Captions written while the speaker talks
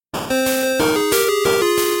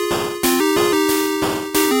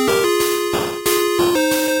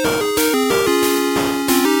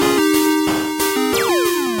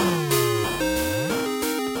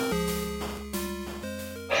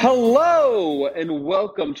and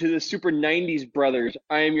welcome to the Super 90s Brothers.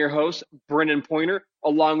 I am your host, Brennan Pointer.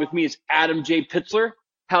 Along with me is Adam J. Pitzler.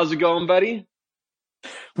 How's it going, buddy?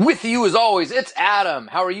 With you as always, it's Adam.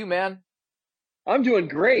 How are you, man? I'm doing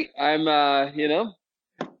great. I'm, and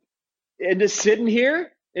just sitting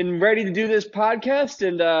here and ready to do this podcast.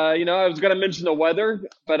 And, I was going to mention the weather,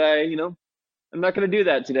 but I'm not going to do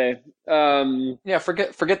that today. Yeah,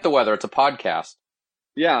 forget the weather. It's a podcast.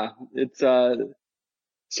 Yeah, it's,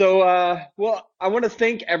 well, I want to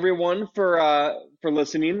thank everyone for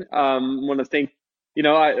listening. Want to thank, we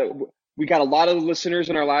got a lot of listeners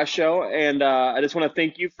in our last show, and I just want to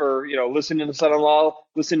thank you for listening to Son-in-Law,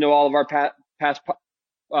 listening to all of our past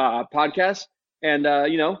podcasts, and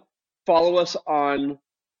follow us on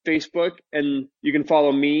Facebook, and you can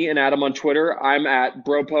follow me and Adam on Twitter. I'm at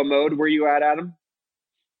Bropo Mode. Where you at, Adam?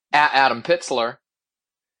 At Adam Pitzler.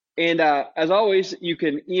 And as always, you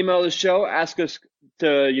can email the show, ask us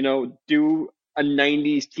to, do a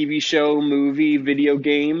 90s TV show, movie, video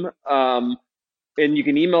game. And you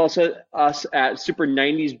can email us at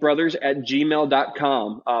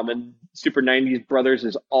super90sbrothers@gmail.com. And Super 90s Brothers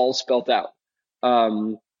is all spelt out.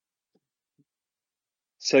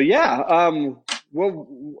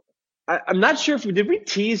 Well, I'm not sure did we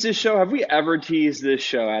tease this show? Have we ever teased this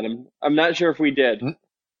show, Adam? I'm not sure if we did.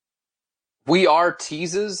 We are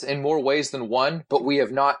teases in more ways than one, but we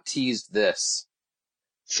have not teased this.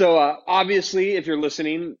 So obviously, if you're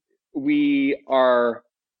listening, we are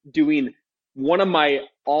doing one of my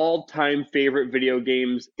all-time favorite video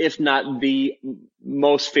games, if not the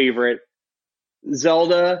most favorite,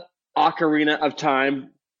 Zelda Ocarina of Time.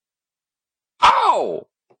 Oh!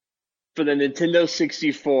 For the Nintendo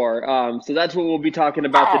 64. So that's what we'll be talking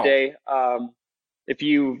about today. If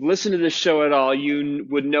you listen to this show at all, you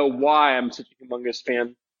would know why I'm such a humongous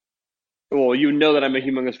fan. Well, you know that I'm a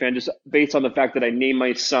humongous fan just based on the fact that I named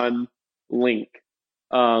my son Link.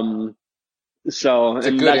 It's a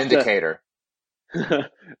good indicator.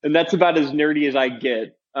 And that's about as nerdy as I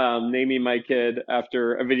get, naming my kid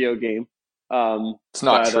after a video game. It's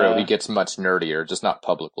not true. He gets much nerdier, just not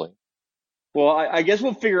publicly. Well, I guess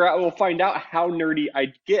we'll find out how nerdy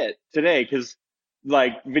I get today, because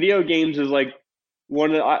video games is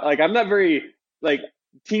I'm not very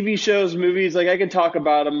TV shows, movies, I can talk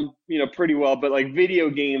about them, pretty well, but video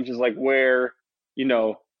games is where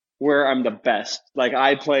I'm the best.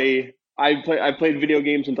 I played video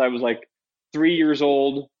games since I was 3 years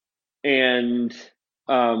old, and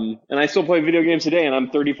I still play video games today, and I'm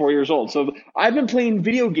 34 years old. So I've been playing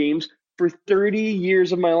video games for 30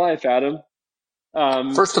 years of my life, Adam.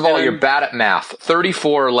 First of all, you're bad at math.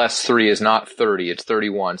 34 less 3 is not 30, it's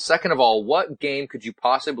 31. Second of all, what game could you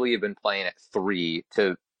possibly have been playing at 3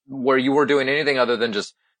 to where you were doing anything other than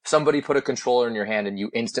just somebody put a controller in your hand and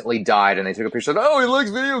you instantly died and they took a picture and said, oh, he likes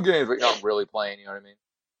video games, but you're not really playing, you know what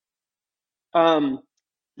I mean?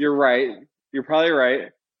 You're right. You're probably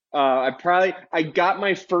right. I got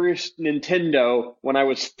my first Nintendo when I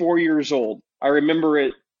was 4 years old. I remember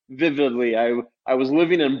it vividly. I was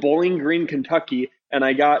living in Bowling Green, Kentucky, and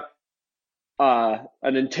I got a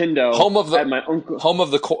Nintendo at my uncle. Home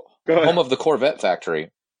of the Corvette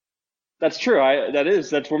factory. That's true.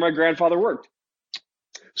 That's where my grandfather worked.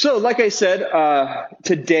 So, like I said,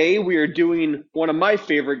 today we are doing one of my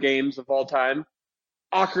favorite games of all time,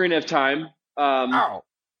 Ocarina of Time.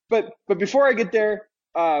 But before I get there,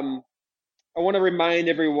 I want to remind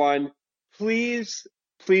everyone, please,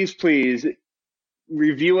 please, please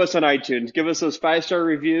review us on iTunes. Give us those 5-star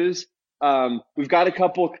reviews. We've got a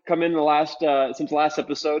couple come in since the last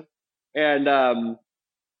episode, and so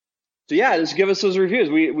yeah, just give us those reviews.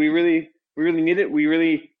 We really need it. We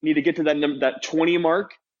really need to get to that 20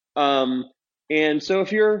 mark. And so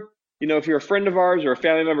if you're a friend of ours or a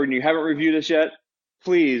family member and you haven't reviewed us yet,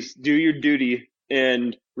 please do your duty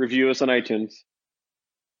and review us on iTunes.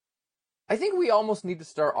 I think we almost need to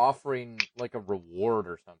start offering a reward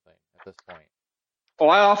or something at this point. Oh,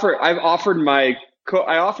 I've offered my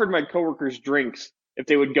coworkers drinks if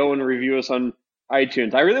they would go and review us on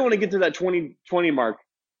iTunes. I really want to get to that 20 mark.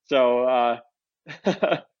 So,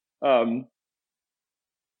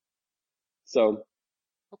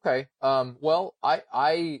 okay. Well,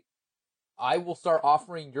 I will start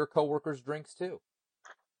offering your coworkers drinks too.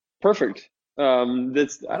 Perfect.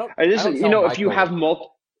 If you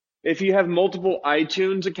have multiple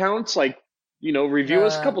iTunes accounts, review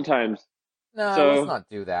us a couple times. No, let's not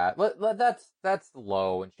do that. That's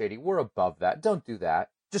low and shady. We're above that. Don't do that.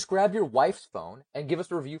 Just grab your wife's phone and give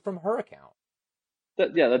us a review from her account.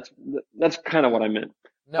 That's kind of what I meant.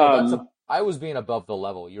 No, I was being above the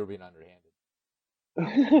level. You were being underhanded.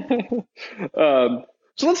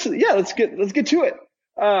 So let's get to it.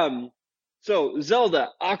 So Zelda,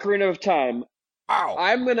 Ocarina of Time. Wow.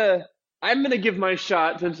 I'm gonna give my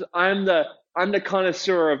shot since I'm the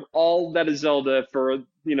connoisseur of all that is Zelda for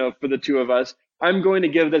the two of us. I'm going to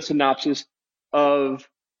give the synopsis of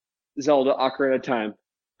Zelda Ocarina of Time.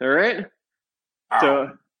 All right. Wow. So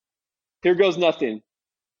here goes nothing.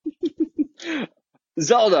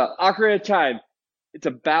 Zelda Ocarina of Time. It's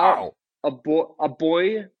about a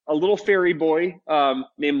little fairy boy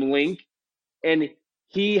named Link, and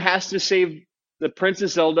he has to save the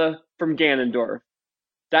Princess Zelda from Ganondorf.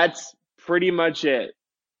 That's pretty much it.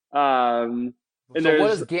 And so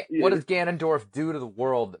what does Ganondorf do to the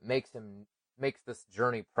world that makes this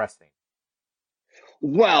journey pressing?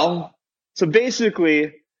 Well, so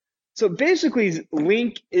basically,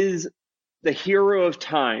 Link is the hero of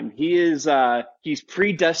time. He's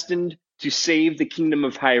predestined to save the kingdom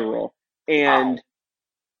of Hyrule, and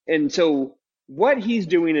so what he's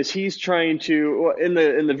doing is he's trying to in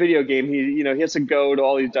the video game he has to go to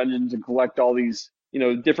all these dungeons and collect all these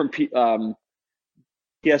different he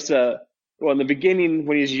has to in the beginning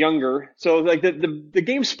when he's younger. So like the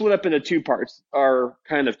game split up into two parts, or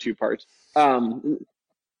kind of two parts. The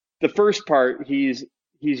first part he's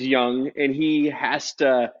young and he has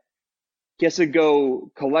to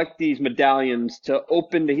go collect these medallions to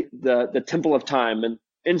open the Temple of Time, and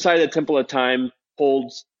inside the Temple of Time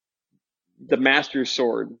holds the Master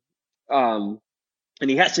Sword, and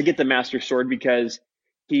he has to get the Master Sword because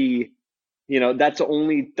that's the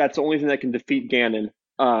only thing that can defeat Ganon.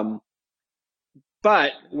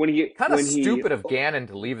 But stupid of Ganon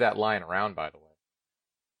to leave that line around, by the way.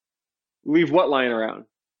 Leave what line around?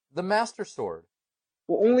 The Master Sword.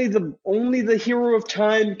 Well, only the hero of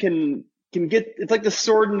time can get. It's like the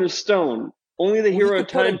sword in the stone. Only the hero of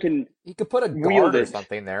time can. He could put a guard or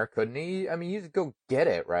something there, couldn't he? I mean, you just go get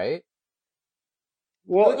it, right?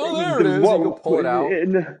 Well, there it is. You go pull it out.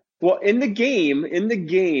 In the game,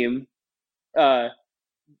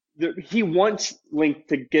 he wants Link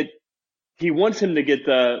to get. He wants him to get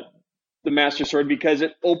the Master Sword because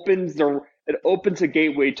it opens a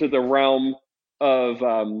gateway to the realm of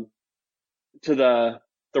to the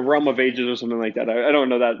realm of ages or something like that. I don't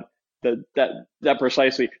know that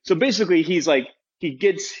precisely. So basically, he's like he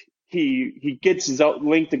gets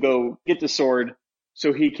Link to go get the sword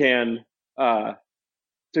so he can.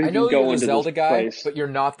 So I know you're the Zelda guy, but you're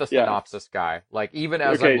not the synopsis guy. Like even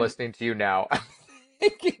as I'm listening to you now.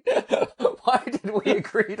 Why did we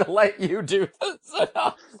agree to let you do the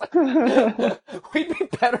synopsis? We'd be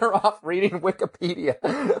better off reading Wikipedia.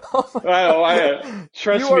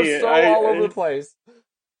 Trust me. You are so all over the place.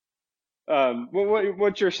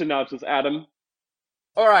 What's your synopsis, Adam?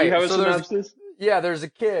 All right. Do you have a synopsis? There's a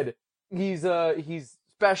kid. He's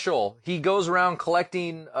special. He goes around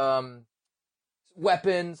collecting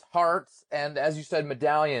weapons, hearts, and as you said,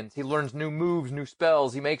 medallions. He learns new moves, new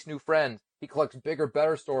spells. He makes new friends. He collects bigger,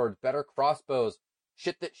 better swords, better crossbows,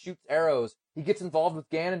 shit that shoots arrows. He gets involved with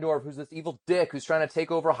Ganondorf, who's this evil dick who's trying to take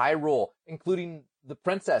over Hyrule, including the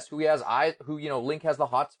princess who Link has the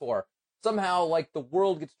hots for. Somehow, like, the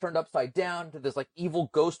world gets turned upside down to this, like, evil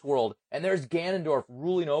ghost world, and there's Ganondorf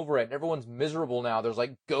ruling over it, and everyone's miserable now. There's,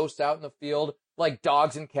 like, ghosts out in the field, like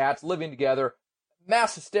dogs and cats living together.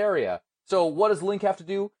 Mass hysteria. So what does Link have to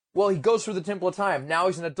do? Well, he goes through the Temple of Time. Now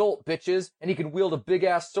he's an adult, bitches, and he can wield a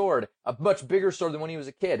big-ass sword, a much bigger sword than when he was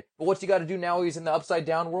a kid. But what's he got to do now he's in the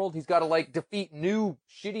upside-down world? He's got to, like, defeat new,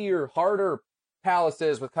 shittier, harder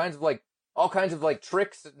palaces with all kinds of, like,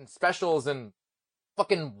 tricks and specials and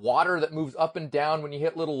fucking water that moves up and down when you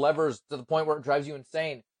hit little levers to the point where it drives you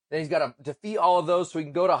insane. Then he's got to defeat all of those so he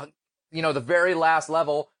can go to, the very last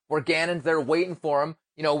level where Ganon's there waiting for him,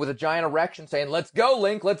 with a giant erection saying, "Let's go,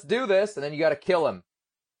 Link, let's do this." And then you got to kill him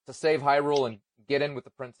to save Hyrule and get in with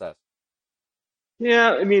the princess.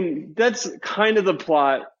 Yeah, I mean, that's kind of the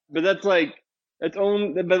plot, but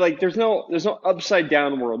there's no upside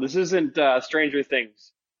down world. This isn't Stranger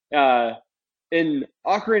Things. In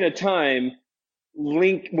Ocarina of Time,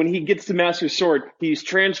 Link, when he gets the Master Sword, he's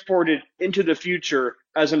transported into the future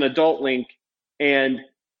as an adult Link, and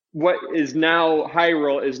what is now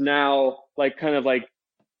Hyrule is now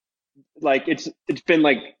it's been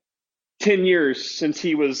like 10 years since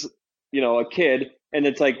he was, a kid, and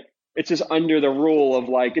it's just under the rule of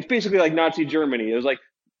it's basically like Nazi Germany. It was like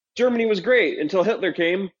Germany was great until Hitler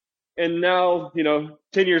came, and now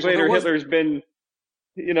 10 years later Hitler's been,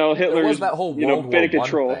 Hitler's that whole World been in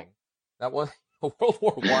control. Thing. That was World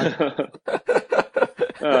War I.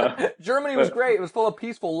 Germany was great. It was full of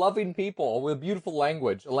peaceful, loving people with a beautiful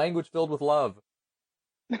language, a language filled with love.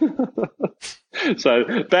 So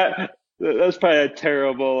that's probably a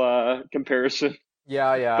terrible comparison.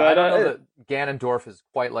 Yeah. But, I don't know that Ganondorf is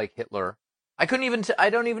quite like Hitler. I couldn't even. I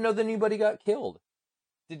don't even know that anybody got killed.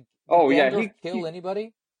 Did Oh yeah, Ganondorf kill he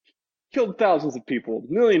anybody? killed thousands of people,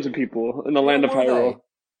 millions of people in the Where land of were they? Hyrule.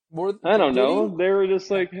 I don't Did he? know. They were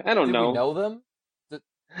just like, I don't Did we know. know them?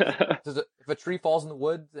 Does it, if a tree falls in the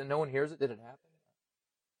woods and no one hears it, did it happen?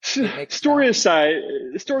 Did it make a Story sound?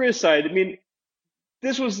 aside, story aside, I mean,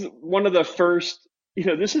 this was one of the first,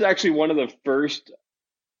 this is actually one of the first,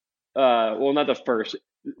 well, not the first.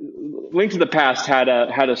 Link to the Past had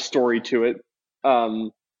a story to it.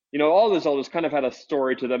 All the Zeldas kind of had a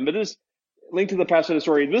story to them, but this Link to the Past had a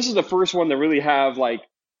story. This is the first one that really have like,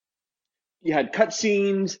 you had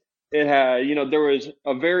cutscenes. It had, there was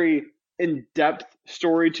a very in-depth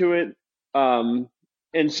story to it.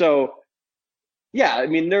 And so, yeah, I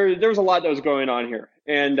mean, there was a lot that was going on here.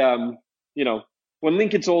 And, when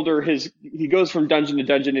Link gets older, he goes from dungeon to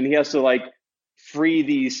dungeon and he has to like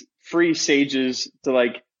free sages to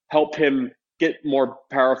like help him get more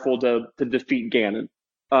powerful to defeat Ganon.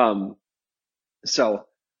 So,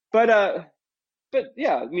 but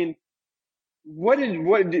yeah, I mean, I want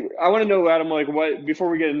to know, Adam, like what,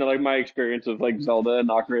 before we get into like my experience of like Zelda and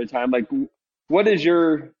Ocarina of Time, like what is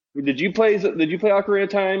did you play Ocarina of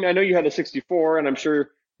Time? I know you had a 64 and I'm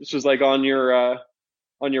sure this was like on your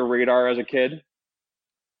radar as a kid.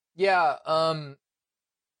 Yeah.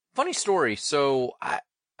 Funny story. So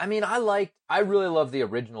I mean, I really love the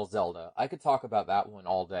original Zelda. I could talk about that one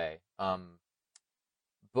all day.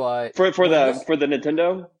 But For when this, the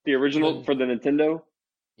Nintendo, the original the for the Nintendo.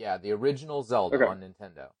 yeah, the original Zelda Okay. on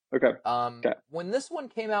Nintendo. Okay. Okay. When this one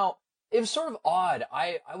came out, it was sort of odd.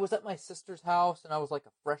 I was at my sister's house and I was like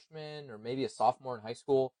a freshman or maybe a sophomore in high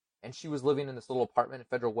school, and she was living in this little apartment in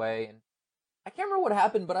Federal Way, and I can't remember what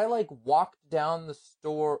happened, but I like walked down the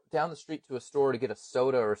street to a store to get a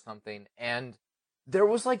soda or something, and there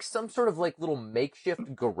was like some sort of like little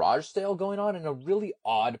makeshift garage sale going on in a really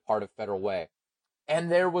odd part of Federal Way.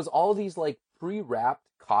 And there was all these like pre-wrapped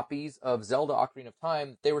copies of Zelda Ocarina of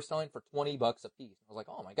Time they were selling for $20 a piece. I was like,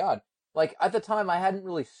 oh my god. Like at the time I hadn't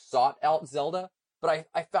really sought out Zelda, but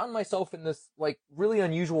I found myself in this like really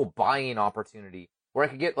unusual buying opportunity where I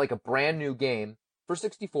could get like a brand new game for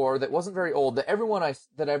 64 that wasn't very old that everyone I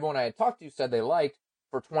had talked to said they liked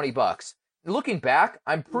for $20. Looking back,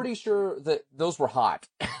 I'm pretty sure that those were hot.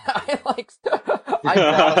 I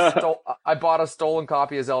bought a stolen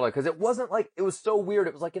copy of Zelda because it wasn't like, it was so weird.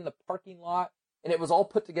 It was like in the parking lot and it was all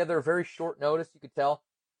put together very short notice, you could tell.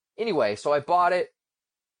 Anyway, so I bought it.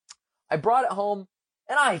 I brought it home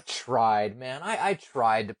and I tried, man. I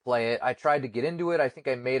tried to play it. I tried to get into it. I think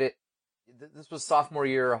I made it. This was sophomore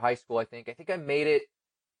year of high school, I think. I think I made it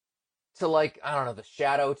to like, I don't know, the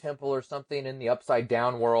Shadow Temple or something in the Upside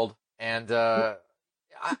Down world. And to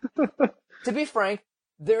be frank,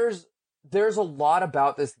 there's a lot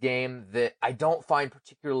about this game that I don't find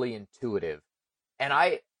particularly intuitive. And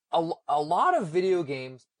a lot of video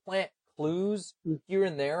games plant clues here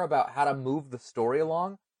and there about how to move the story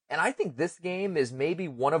along. And I think this game is maybe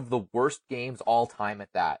one of the worst games all time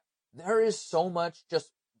at that. There is so much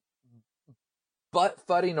just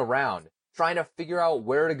butt-fudding around, trying to figure out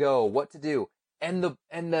where to go, what to do. And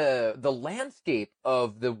the landscape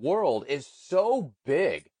of the world is so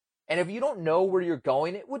big. And if you don't know where you're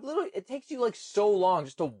going, it takes you like so long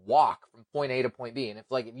just to walk from point A to point B. And if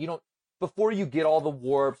you don't, before you get all the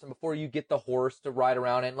warps and before you get the horse to ride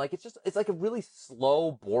around in, like it's like a really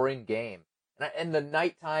slow, boring game. And the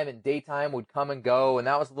nighttime and daytime would come and go, and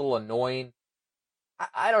that was a little annoying.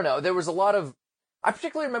 I don't know. There was a lot of, I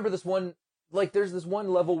particularly remember this one, like there's this one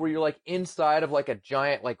level where you're like inside of like a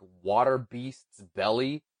giant like water beast's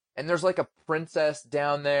belly, and there's like a princess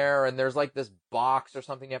down there, and there's like this box or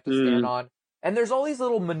something you have to stand on. And there's all these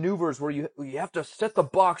little maneuvers where you have to set the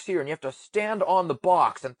box here and you have to stand on the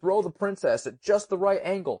box and throw the princess at just the right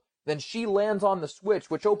angle. Then she lands on the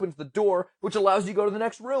switch, which opens the door, which allows you to go to the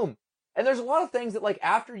next room. And there's a lot of things that like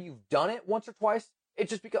after you've done it once or twice, it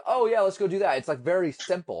just becomes, oh yeah, let's go do that. It's like very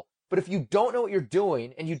simple. But if you don't know what you're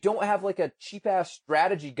doing and you don't have like a cheap ass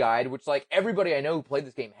strategy guide, which like everybody I know who played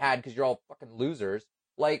this game had because you're all fucking losers,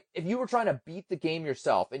 like if you were trying to beat the game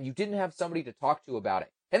yourself and you didn't have somebody to talk to about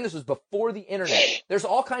it, and this was before the internet, there's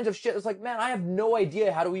all kinds of shit. It's like, man, I have no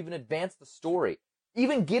idea how to even advance the story.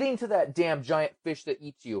 Even getting to that damn giant fish that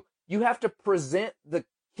eats you, you have to present the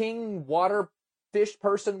king water fish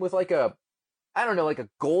person with like a, I don't know, like a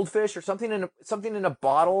goldfish or something in a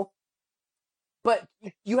bottle. But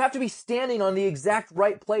you have to be standing on the exact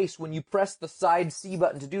right place when you press the side C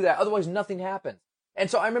button to do that. Otherwise, nothing happens. And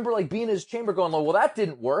so I remember like being in his chamber going, well, that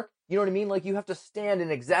didn't work. You know what I mean? Like you have to stand in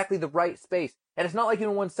exactly the right space. And it's not like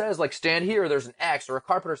anyone says like stand here, there's an X or a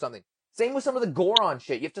carpet or something. Same with some of the Goron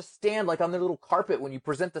shit. You have to stand like on their little carpet when you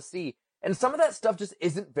present the C. And some of that stuff just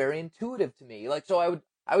isn't very intuitive to me. Like, so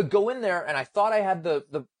I would go in there and I thought I had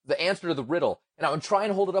the answer to the riddle, and I would try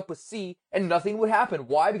and hold it up with C, and nothing would happen.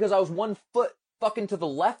 Why? Because I was 1 foot fucking to the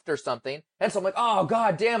left or something. And so I'm like, oh,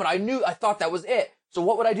 god damn it. I thought that was it. So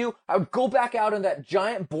what would I do? I would go back out in that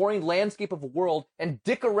giant, boring landscape of a world and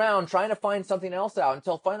dick around trying to find something else out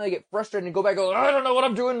until finally I get frustrated and go back and go, I don't know what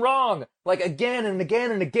I'm doing wrong. Like again and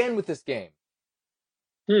again and again with this game.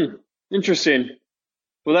 Interesting.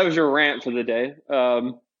 Well, that was your rant for the day.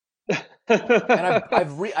 And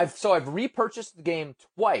I've repurchased the game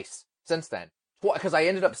twice since then. Because I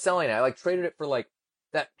ended up selling it. I like traded it for like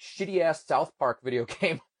that shitty ass South Park video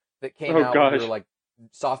game that came out when we were like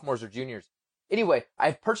sophomores or juniors. Anyway,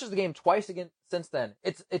 I've purchased the game twice again since then.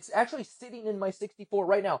 It's actually sitting in my 64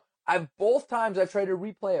 right now. Both times I've tried to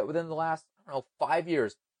replay it within the last, 5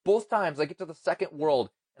 years. Both times I get to the second world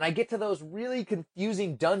and I get to those really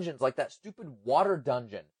confusing dungeons, like that stupid water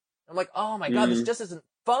dungeon. I'm like, oh my god, this just isn't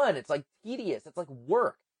fun. It's like tedious. It's like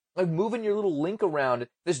work. Like moving your little Link around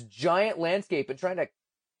this giant landscape and trying to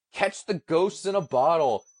catch the ghosts in a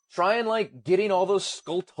bottle. Trying like getting all those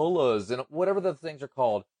Skulltulas and whatever the things are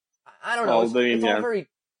called. I don't know. It's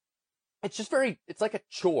like a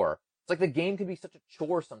chore. It's like the game can be such a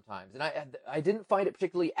chore sometimes. And I didn't find it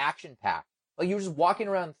particularly action packed. Like you were just walking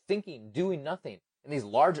around thinking, doing nothing in these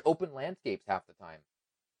large open landscapes half the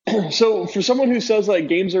time. So for someone who says like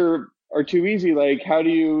games are too easy, like how do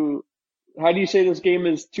you say this game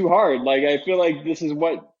is too hard? Like I feel like this is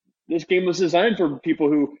what this game was designed for, people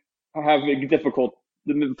who have difficult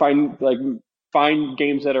find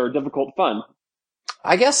games that are difficult fun.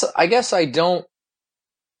 I guess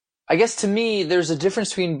to me, there's a difference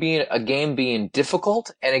between a game being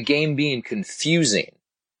difficult and a game being confusing.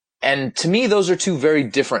 And to me, those are two very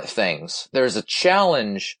different things. There's a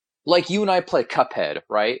challenge, like you and I play Cuphead,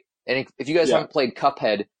 right? And if you guys haven't played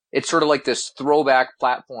Cuphead, it's sort of like this throwback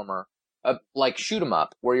platformer, like shoot 'em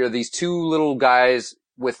up, where you're these two little guys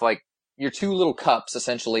with like your two little cups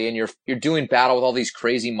essentially, and you're doing battle with all these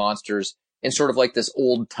crazy monsters in sort of like this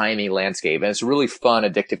old-timey landscape. And it's a really fun,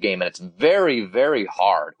 addictive game, and it's very, very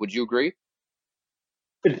hard. Would you agree?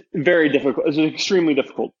 It's very difficult. It's extremely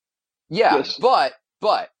difficult. Yeah, yes. But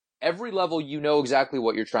every level you know exactly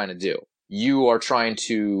what you're trying to do. You are trying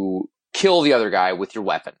to kill the other guy with your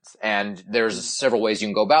weapons. And there's several ways you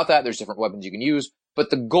can go about that. There's different weapons you can use. But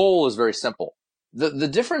the goal is very simple. The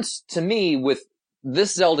difference to me with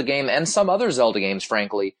this Zelda game and some other Zelda games,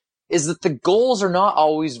 frankly, is that the goals are not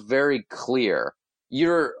always very clear.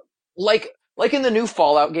 You're like in the new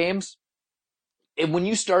Fallout games, when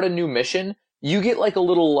you start a new mission, you get like a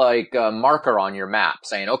little marker on your map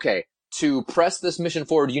saying, okay, to press this mission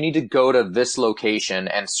forward, you need to go to this location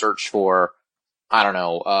and search for, I don't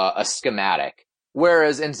know, a schematic.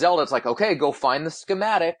 Whereas in Zelda, it's like, okay, go find the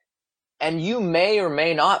schematic. And you may or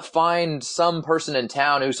may not find some person in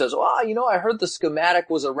town who says, well, I heard the schematic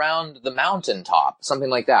was around the mountaintop, something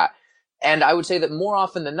like that. And I would say that more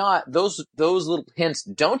often than not, those little hints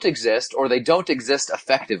don't exist, or they don't exist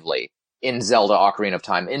effectively in Zelda Ocarina of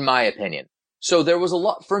Time, in my opinion. So there was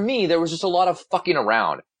just a lot of fucking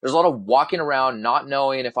around. There's a lot of walking around, not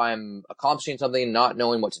knowing if I'm accomplishing something, not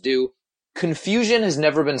knowing what to do. Confusion has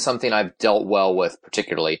never been something I've dealt well with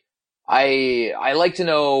particularly. I like to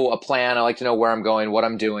know a plan. I like to know where I'm going, what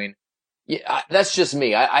I'm doing. Yeah, that's just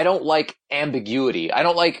me. I don't like ambiguity. I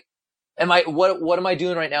don't like, what am I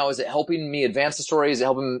doing right now? Is it helping me advance the story? Is it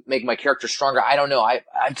helping make my character stronger? I don't know.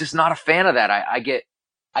 I'm just not a fan of that. I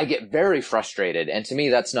get very frustrated, and to me,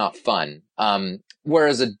 that's not fun.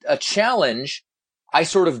 Whereas a challenge, I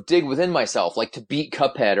sort of dig within myself, like to beat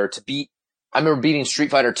Cuphead or I remember beating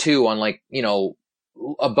Street Fighter 2 on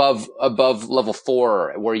above level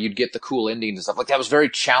 4 where you'd get the cool endings and stuff. Like that was very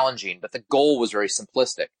challenging, but the goal was very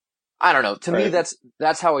simplistic. I don't know. To me,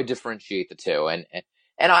 that's how I differentiate the two. And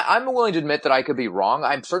I'm willing to admit that I could be wrong.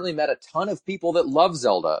 I've certainly met a ton of people that love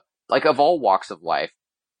Zelda, like of all walks of life.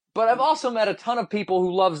 But I've also met a ton of people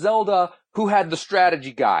who love Zelda who had the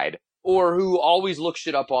strategy guide or who always look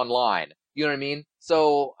shit up online. You know what I mean?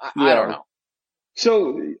 So I don't know.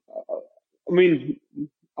 So, I mean,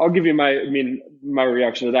 I'll give you my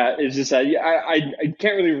reaction to that is just that I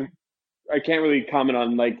can't really comment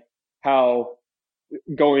on like how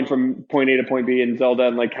going from point A to point B in Zelda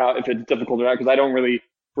and like how, if it's difficult or not, because I don't really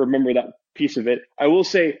remember that piece of it. I will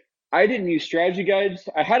say I didn't use strategy guides.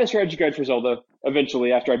 I had a strategy guide for Zelda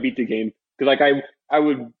eventually after I beat the game, because like I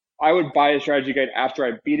would buy a strategy guide after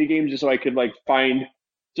I beat a game just so I could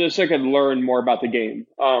just so I could learn more about the game.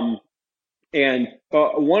 And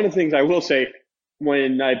one of the things I will say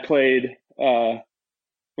when I played Zelda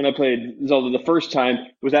the first time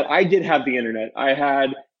was that I did have the internet. I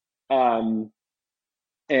had Um,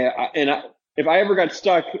 if I ever got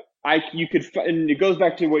stuck, you could, and it goes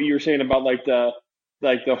back to what you were saying about like the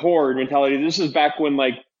horde mentality. This is back when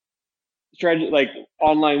like strategy, like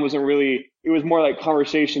online wasn't really. It was more like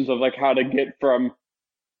conversations of like how to get from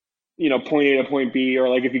point A to point B, or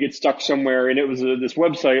like if you get stuck somewhere. And it was this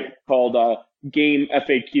website called Game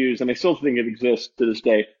FAQs, and I still think it exists to this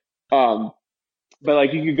day. But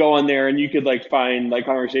like you could go on there and you could like find like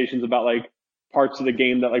conversations about like parts of the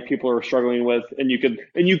game that like people are struggling with, and you could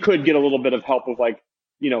get a little bit of help with like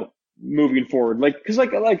moving forward. Like because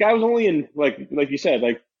like I was only in like you said,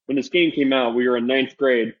 like when this game came out, we were in ninth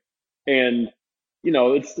grade, and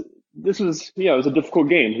this was it was a difficult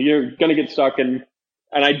game. You're gonna get stuck, and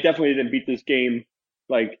I definitely didn't beat this game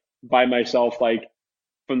like by myself, like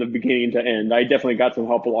from the beginning to end. I definitely got some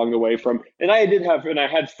help along the way and I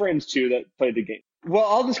had friends too that played the game. Well,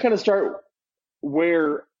 I'll just kind of start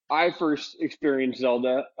where I first experienced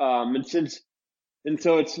Zelda. We're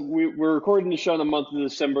recording the show in the month of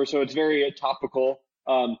December, so it's very topical.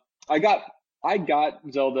 I got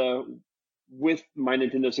Zelda with my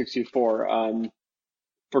Nintendo 64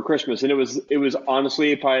 for Christmas, and it was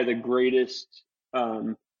honestly probably the greatest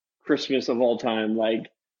Christmas of all time.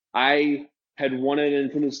 Like I had wanted a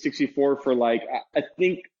Nintendo 64 for like I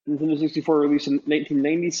think Nintendo 64 released in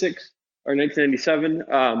 1996 or 1997,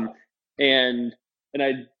 and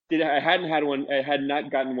I hadn't had one. I had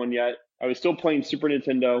not gotten one yet. I was still playing Super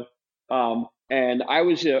Nintendo, and I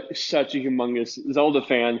was such a humongous Zelda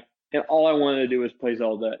fan, and all I wanted to do was play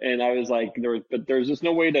Zelda. And I was like, there's just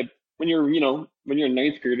no way to when you're in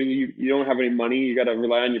ninth grade and you don't have any money, you got to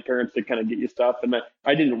rely on your parents to kind of get you stuff. And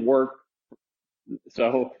I didn't work,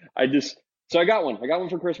 so I got one. I got one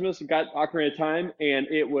for Christmas. I got Ocarina of Time, and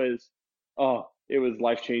it was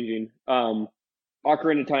life changing.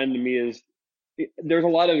 Ocarina of Time to me there's a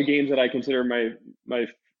lot of games that I consider my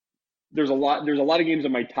there's a lot of games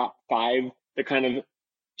in my top 5 that kind of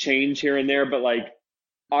change here and there, but like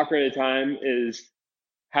Ocarina of Time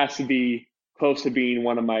has to be close to being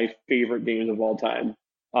one of my favorite games of all time.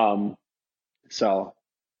 So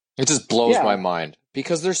it just blows my mind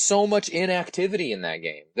because there's so much inactivity in that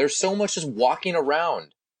game. There's so much just walking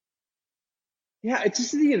around. Yeah, it's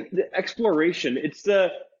just the exploration.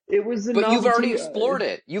 But you've already explored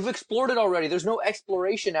it. You've explored it already. There's no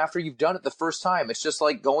exploration after you've done it the first time. It's just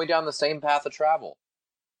like going down the same path of travel.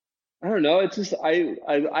 I don't know. It's just I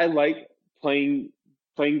like playing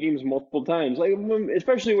games multiple times. Like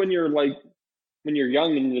especially when you're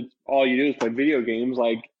young and all you do is play video games.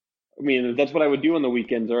 Like I mean, that's what I would do on the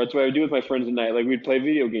weekends, or that's what I would do with my friends at night. Like we'd play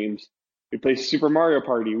video games. We'd play Super Mario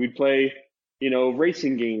Party. We'd play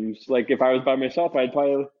racing games. Like if I was by myself, I'd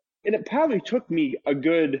play. And it probably took me a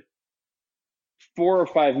good 4 or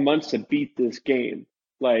 5 months to beat this game.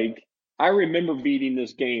 Like I remember beating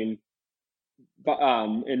this game,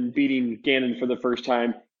 and beating Ganon for the first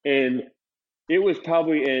time, and it was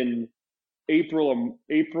probably in April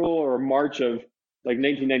or March of like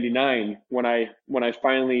 1999 when I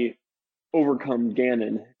finally overcome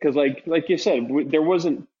Ganon. Because like you said, there was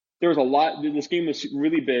a lot. This game was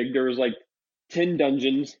really big. There was like 10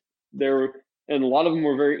 dungeons there. And a lot of them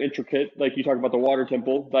were very intricate. Like you talk about the water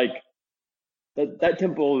temple, like that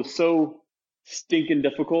temple is so stinking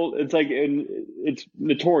difficult. It's like, and it's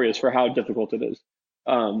notorious for how difficult it is.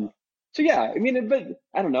 So yeah, I mean, but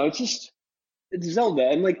I don't know. It's Zelda,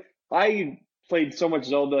 and like I played so much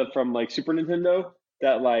Zelda from like Super Nintendo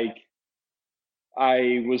that like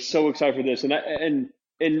I was so excited for this, and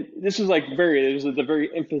this was like it was at the very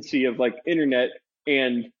infancy of like internet,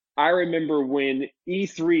 and I remember when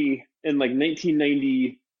E3 in like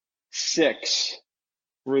 1996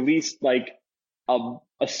 released like a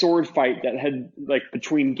sword fight that had like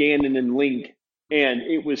between Ganon and Link, and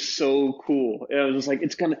it was so cool. And I was just like,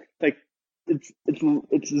 it's kind of like it's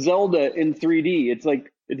Zelda in 3D. It's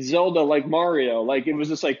like it's Zelda like Mario. Like it was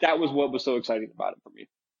just like that was what was so exciting about it for me.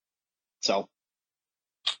 So,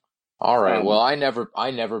 all right. Well, I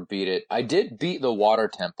never beat it. I did beat the Water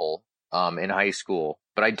Temple in high school,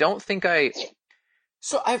 but I don't think I.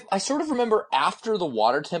 So I sort of remember after the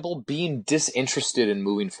Water Temple being disinterested in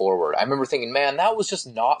moving forward. I remember thinking, man, that was just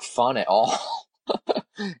not fun at all.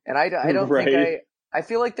 And I don't think I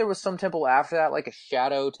feel like there was some temple after that, like a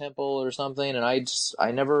Shadow Temple or something, and I just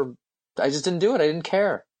didn't do it. I didn't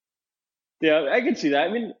care. Yeah, I can see that.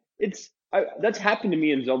 I mean, that's happened to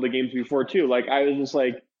me in Zelda games before too. Like I was just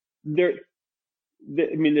like it's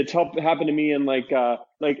happened to me in like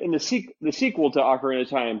in the sequel to Ocarina of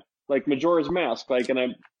Time, like Majora's Mask. Like, and I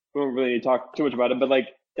don't really need to talk too much about it, but like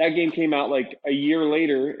that game came out like a year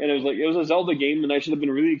later, and it was a Zelda game, and I should have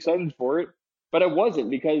been really excited for it, but I wasn't,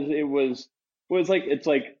 because it's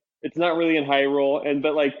like It's not really in Hyrule,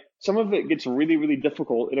 but like some of it gets really, really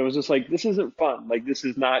difficult, and it was just like this isn't fun. Like this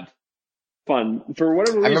is not fun for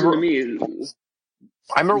whatever I reason. To remember me,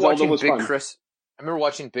 I remember Zelda watching was Big fun. Chris. I remember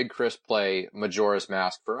watching Big Chris play Majora's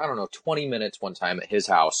Mask for, I don't know, 20 minutes one time at his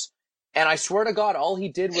house. And I swear to God, all he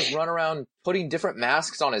did was run around putting different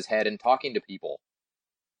masks on his head and talking to people.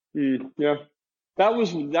 Yeah, that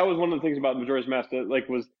was one of the things about Majora's Mask that like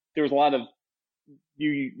was there was a lot of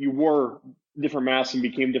you wore different masks and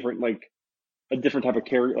became different, like a different type of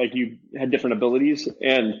character, like you had different abilities,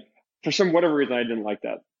 and for some whatever reason I didn't like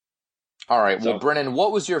that. All right, well, So, Brennan,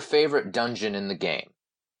 what was your favorite dungeon in the game?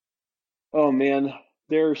 oh man,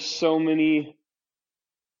 there are so many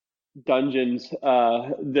dungeons.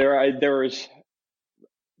 There was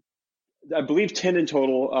I believe 10 in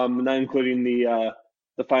total, not including the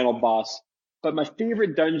final boss. But my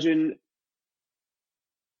favorite dungeon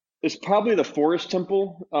is probably the Forest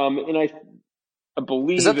Temple, and I Is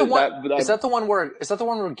believe that the one? that Is that the one where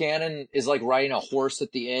Ganon is like riding a horse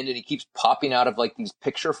at the end and he keeps popping out of like these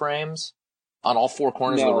picture frames on all four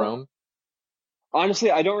corners of the no. room?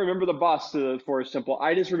 Honestly, I don't remember the boss to the Forest Temple.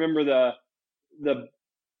 I just remember the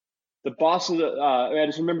the boss of the. I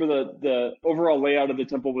just remember the overall layout of the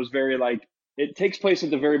temple was very like it takes place at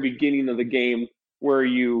the very beginning of the game where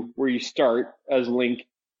you start as Link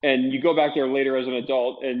and you go back there later as an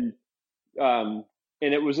adult um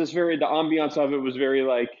and it was this very the ambiance of it was very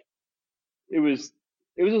like it was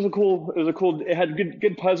it was just a cool it had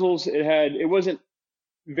good puzzles it wasn't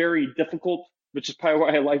very difficult, which is probably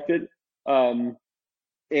why I liked it. Um,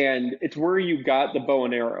 and it's where you got the bow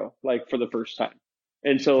and arrow like for the first time.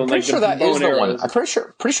 And so I'm pretty like the sure that bow is and the one. arrows.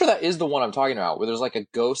 Pretty sure that is the one I'm talking about, where there's like a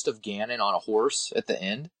ghost of Ganon on a horse at the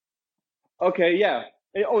end. Okay, yeah.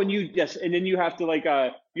 And you yes, and then you have to like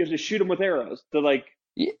you have to shoot them with arrows to like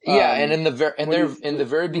Yeah, and when you in the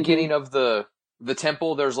very mhm. beginning of the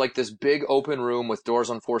temple, there's like this big open room with doors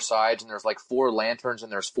on four sides, and there's like four lanterns,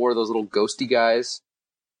 and there's four of those little ghosty guys.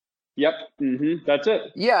 Yep, that's it.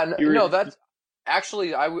 Yeah, You were no, that's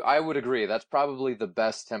actually I would agree. That's probably the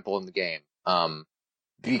best temple in the game.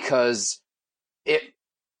 Because it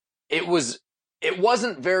it was it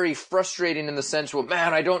wasn't very frustrating in the sense, well,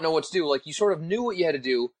 man, I don't know what to do. Like you sort of knew what you had to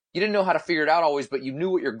do. You didn't know how to figure it out always, but you knew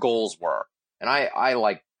what your goals were. And I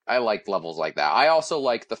like levels like that. I also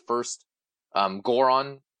like the first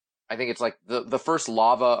Goron. I think it's like the first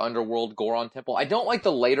lava underworld Goron temple. I don't like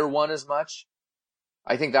the later one as much.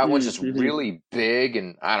 I think that one's just mm-hmm. really big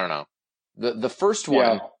and I don't know. The first Yeah.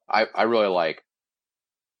 one I really like.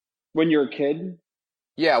 When you're a kid.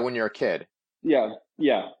 Yeah, when you're a kid. Yeah,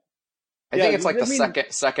 yeah. I Yeah, think it's like I the mean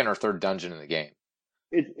second or third dungeon in the game.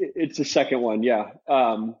 it's the second one, yeah.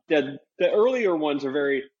 The earlier ones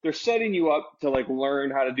are they're setting you up to like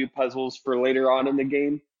learn how to do puzzles for later on in the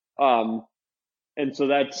game. Um, and so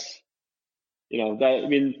that's that I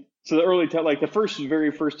mean so the like the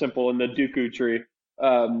very first temple in the Dooku tree,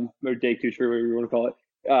 or Deku tree, whatever you want to call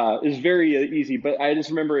it, is very easy. But I just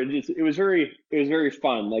remember it was very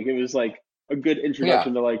fun. Like it was like a good Yeah.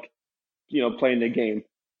 introduction to like playing the game.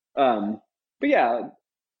 But yeah,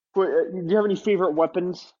 do you have any favorite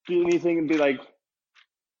weapons? Do anything and be like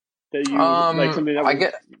that you like something that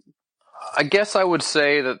was I guess I would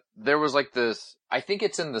say that there was like this. I think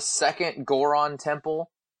it's in the second Goron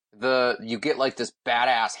temple. You get like this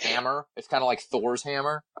badass hammer. It's kind of like Thor's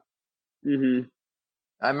hammer. mm-hmm.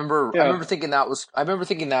 I Yeah. remember thinking that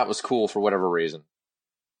was cool for whatever reason.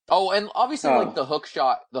 Oh, and obviously like Uh, the hook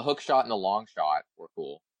shot and the long shot were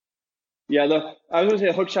cool. yeah, I was gonna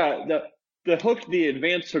say hook shot. The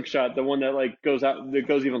advanced hook shot, the one that like goes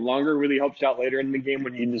even longer, really helps you out later in the game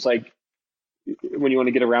when you just like when you want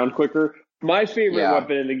to get around quicker. My favorite Yeah.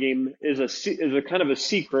 weapon in the game is a kind of a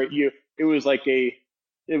secret. It was like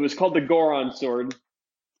it was called the Goron sword,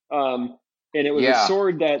 and it was a Yeah.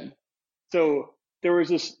 sword that so there was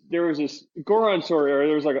this Goron sword, or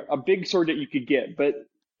there was like a big sword that you could get, but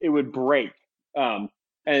it would break. Um,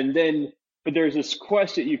 and then but there's this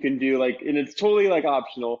quest that you can do, like, and it's totally like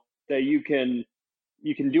optional that you can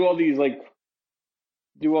do all these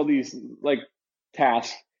like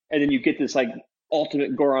tasks, and then you get this like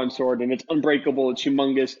ultimate Goron sword, and it's unbreakable. It's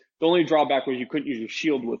humongous. The only drawback was you couldn't use your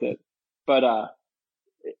shield with it,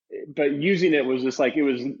 but using it was just like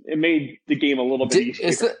it made the game a little bit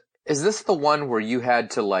easier. Is this the one where you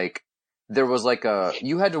had to like there was like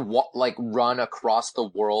you had to like run across the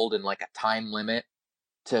world in like a time limit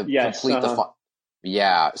to Yes. complete yeah.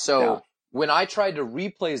 Yeah. So when I tried to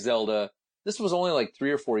replay Zelda, this was only like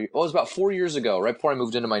 3 or 4 years. Oh, it was about 4 years ago, right before I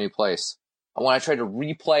moved into my new place. And when I tried to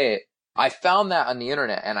replay it, I found that on the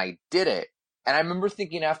internet and I did it. And I remember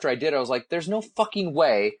thinking after I did, I was like, "There's no fucking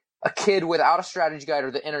way a kid without a strategy guide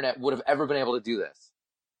or the internet would have ever been able to do this.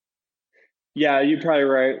 Yeah, you're probably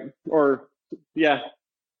right. Or yeah,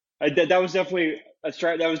 that was definitely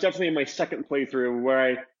that was definitely in my second playthrough where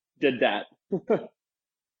I did that.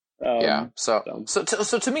 Yeah. So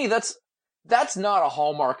to me, that's not a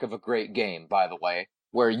hallmark of a great game, by the way,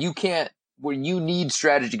 where you need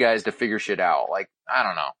strategy guys to figure shit out. Like, I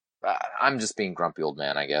don't know. I'm just being grumpy old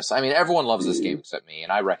man, I guess. I mean, everyone loves this game except me,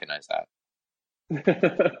 and I recognize that.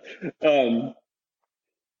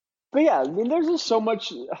 But yeah, I mean, there's just so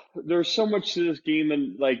much. There's so much to this game,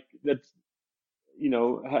 and like that's, you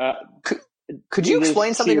know. Could you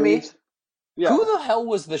explain something to me? Yeah. Who the hell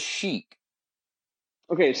was the Sheik?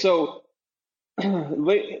 Okay, so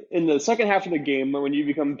in the second half of the game, when you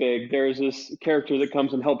become big, there's this character that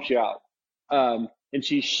comes and helps you out, and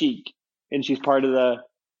she's Sheik, and she's part of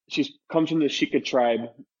she comes from the Sheikah tribe,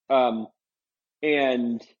 but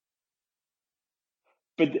in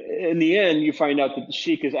the end, you find out that the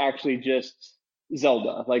Sheik is actually just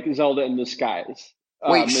Zelda, like Zelda in disguise.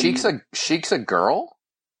 Wait, Sheik's a girl?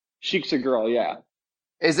 Sheik's a girl, yeah.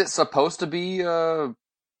 Is it supposed to be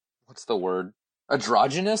what's the word?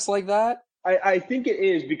 Androgynous like that? I think it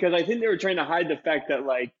is, because I think they were trying to hide the fact that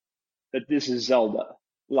that this is Zelda.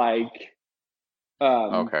 Like,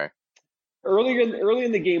 okay. Early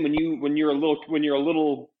in the game, when you're a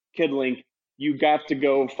little kid Link, you got to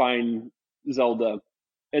go find Zelda,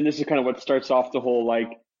 and this is kind of what starts off the whole,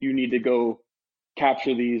 like, you need to go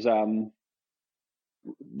capture these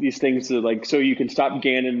things to, like, so you can stop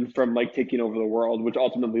Ganon from like taking over the world, which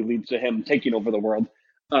ultimately leads to him taking over the world.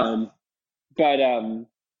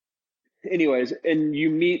 Anyways, and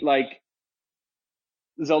you meet like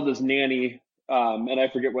Zelda's nanny, and I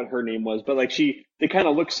forget what her name was, but like they kind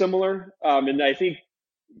of look similar, and I think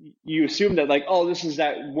you assume that, like, oh, this is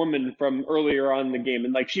that woman from earlier on in the game,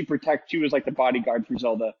 and like she was like the bodyguard for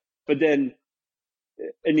Zelda, but then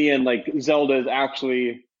in the end, like, Zelda is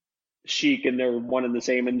actually Sheik, and they're one and the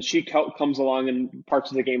same, and Sheik comes along in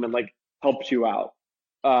parts of the game and like helps you out,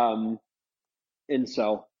 and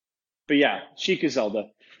so, but yeah, Sheik is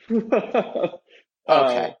Zelda.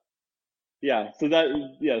 Okay. Yeah, so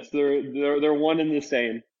yes, they're one and the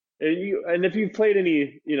same. And if you've played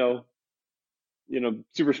any,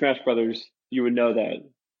 Super Smash Brothers, you would know that.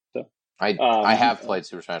 So I have played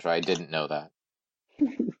Super Smash, but I didn't know that.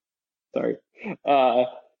 Sorry.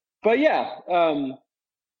 But yeah, I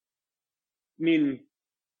mean,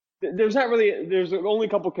 there's only a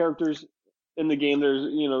couple characters in the game.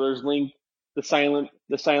 There's Link, the silent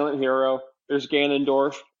hero. There's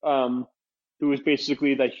Ganondorf, who is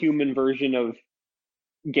basically the human version of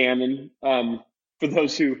Ganon. For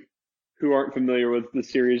those who aren't familiar with the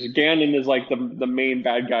series, Ganon is like the main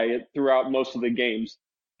bad guy throughout most of the games,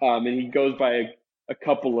 and he goes by a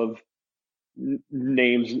couple of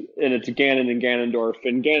names, and it's Ganon and Ganondorf.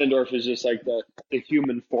 And Ganondorf is just like the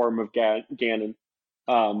human form of Ganon.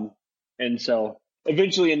 And so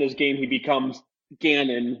eventually in this game he becomes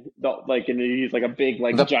Ganon, and he's like a big,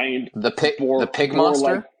 like, giant the pig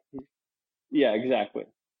monster. Yeah, exactly.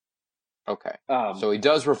 Okay. So he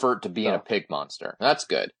does revert to being a pig monster. That's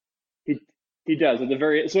good. He does at the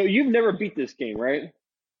very. So you've never beat this game, right?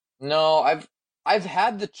 No, I've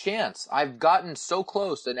had the chance. I've gotten so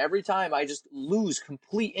close, and every time I just lose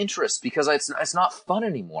complete interest because it's not fun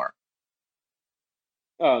anymore.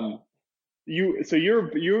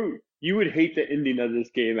 You would hate the ending of this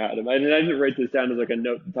game, Adam. I didn't write this down as like a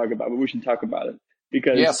note to talk about, but we should talk about it,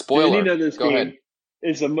 because spoiler. The ending of this Go game ahead.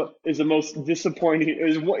 is the most disappointing.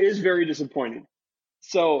 Is very disappointing.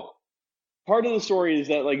 So part of the story is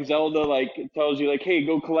that, like, Zelda, like, tells you, like, hey,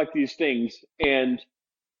 go collect these things, and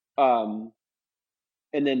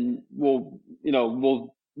then we'll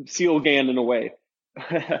seal Ganon away.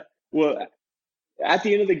 Well, at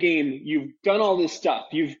the end of the game, you've done all this stuff.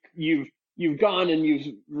 You've gone and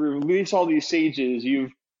you've released all these sages. You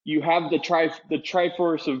have the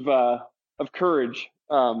Triforce of courage.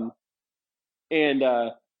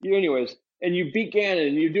 Anyways, and you beat Ganon,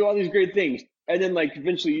 and you do all these great things. And then, like,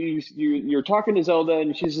 eventually you're talking to Zelda,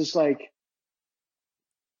 and she's just like,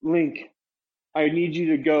 Link, I need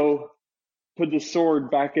you to go put the sword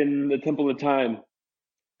back in the Temple of Time.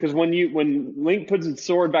 Because when Link puts his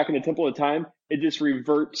sword back in the Temple of Time, it just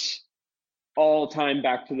reverts all time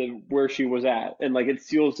back to where she was at, and like it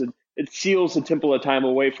seals the Temple of Time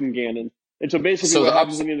away from Ganon. And so basically, what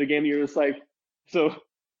happens at the end of the game, you're just like, so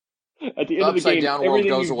at the end of the game, upside down world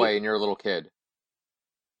goes away, and you're a little kid.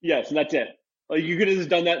 Yes, and that's it. Like, you could have just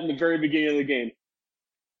done that in the very beginning of the game.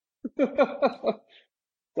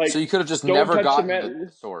 Like, so you could have just never gotten the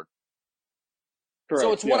sword. Correct,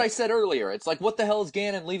 so it's what I said earlier. It's like, what the hell is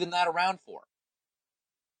Ganon leaving that around for?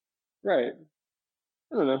 Right.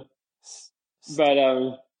 I don't know. But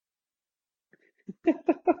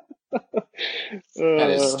That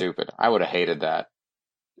is stupid. I would have hated that.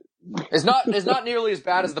 It's not nearly as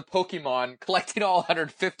bad as the Pokemon collecting all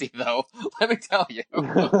 150 though. Let me tell you.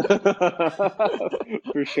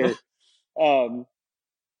 For sure. So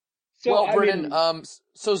well, I Brennan, mean,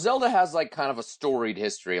 so Zelda has like kind of a storied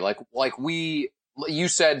history. You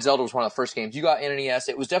said Zelda was one of the first games you got in NES.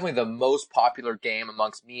 It was definitely the most popular game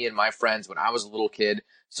amongst me and my friends when I was a little kid.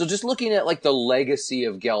 So just looking at like the legacy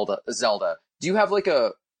of Zelda, do you have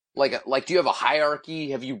do you have a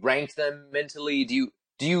hierarchy? Have you ranked them mentally? Do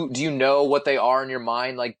you know what they are in your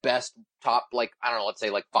mind? Like best, top, like I don't know, let's say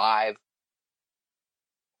like 5.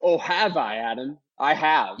 oh, have I, Adam? I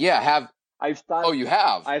have. Yeah, have. I've thought. Oh, you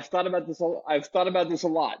have. I've thought about this. I've thought about this a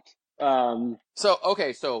lot. So all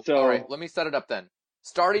right, So let me set it up then.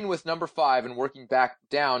 Starting with number 5 and working back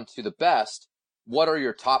down to the best, what are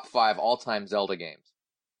your top 5 all-time Zelda games?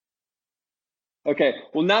 okay,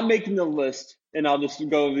 well, not making the list, and I'll just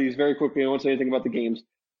go over these very quickly. I won't say anything about the games.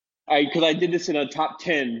 Because I did this in a top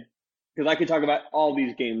 10, because I could talk about all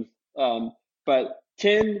these games. But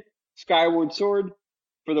 10, Skyward Sword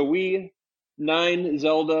for the Wii. 9,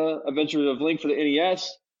 Zelda Adventures of Link for the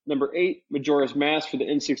NES. Number 8, Majora's Mask for the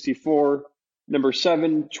N64. Number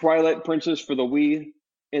 7, Twilight Princess for the Wii.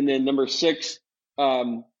 And then number 6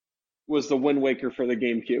 was the Wind Waker for the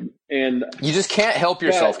GameCube. And you just can't help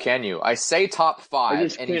yourself, can you? I say top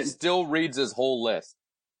 5, and he still reads his whole list.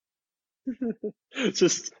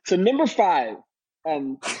 So number 5.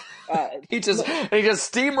 He just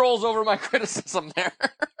steamrolls over my criticism there.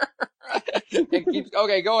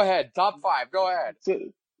 Okay, go ahead. Top 5, go ahead.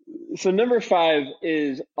 So number 5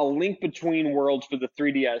 is A Link Between Worlds for the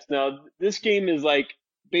 3DS. Now, this game is like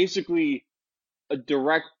basically a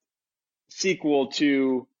direct sequel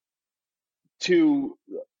to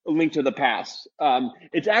A Link to the Past.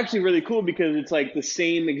 It's actually really cool because it's like the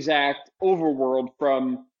same exact overworld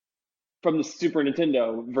from the Super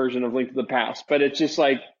Nintendo version of Link to the Past, but it's just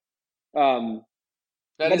like but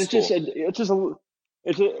it's cool.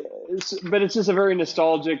 It's just a very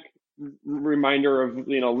nostalgic reminder of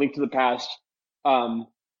Link to the Past, and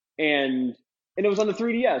it was on the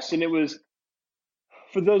 3DS, and it was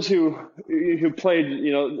for those who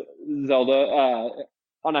played Zelda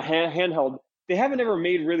on a handheld. They haven't ever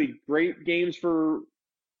made really great games for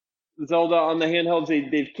Zelda on the handhelds.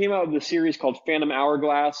 They came out with a series called Phantom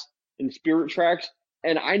Hourglass and Spirit Tracks,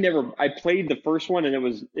 and I played the first one, and it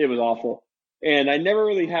was awful. And I never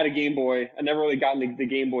really had a Game Boy. I never really gotten the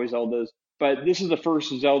Game Boy Zeldas, but this is the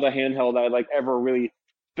first Zelda handheld I ever really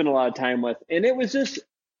spent a lot of time with, and it was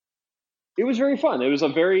very fun. It was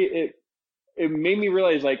it made me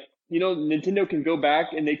realize Nintendo can go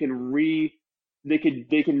back and they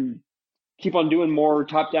can keep on doing more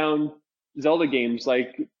top down Zelda games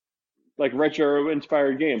like retro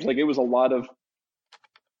inspired games. Like it was a lot of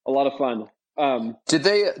fun. Did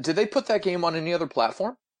they put that game on any other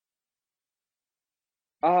platform?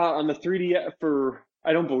 On the 3DS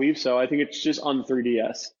I don't believe so. I think it's just on the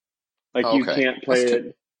 3DS. Like you can't play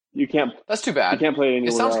it. You can't. That's too bad. You can't play it anywhere.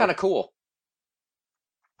 It sounds kind of cool.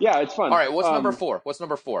 Yeah, it's fun. All right, what's number 4?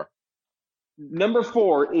 Number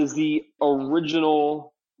 4 is the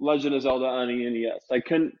original Legend of Zelda on the NES. I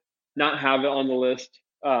couldn't not have it on the list.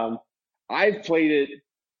 I've played it.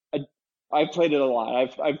 I've played it a lot.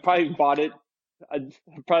 I've probably bought it. I've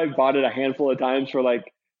probably bought it a handful of times for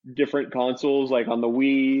like different consoles, like on the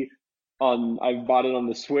Wii. I've bought it on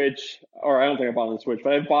the Switch, or I don't think I bought it on the Switch,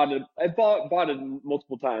 but I've bought it. I bought it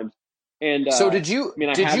multiple times. And so did you?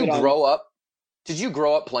 Did you grow up? Did you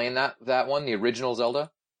grow up playing that one, the original Zelda?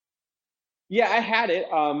 Yeah, I had it.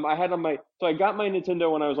 I had so I got my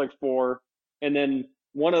Nintendo when I was like 4, and then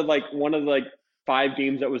one of the 5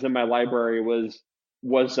 games that was in my library was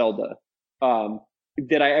Zelda.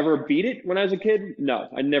 Did I ever beat it when I was a kid? No,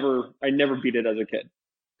 I never beat it as a kid.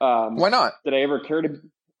 Why not? Did I ever care to?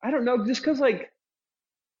 I don't know, just because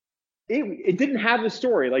it didn't have a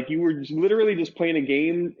story. Like you were literally just playing a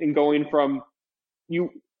game and going from you,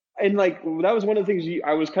 and like that was one of the things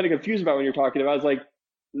I was kind of confused about when you're talking about. Is like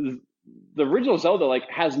the original Zelda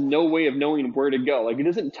has no way of knowing where to go. Like it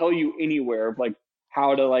doesn't tell you anywhere of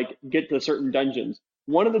how to get to certain dungeons.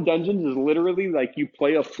 One of the dungeons is literally you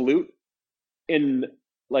play a flute in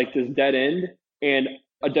this dead end and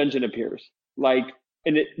a dungeon appears.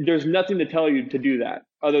 And there's nothing to tell you to do that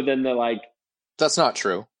other than That's not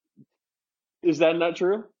true. Is that not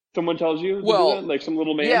true? Someone tells you to do that? Some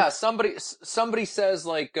little man? Yeah, somebody says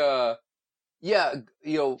yeah,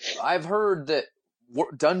 I've heard that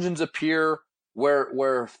dungeons appear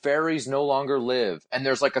where fairies no longer live, and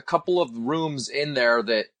there's a couple of rooms in there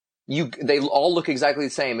that they all look exactly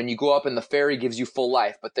the same, and you go up and the fairy gives you full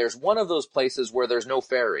life, but there's one of those places where there's no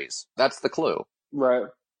fairies. That's the clue. Right.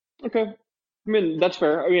 Okay. I mean, that's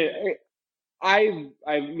fair. I mean,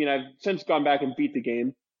 I've since gone back and beat the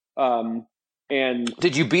game. And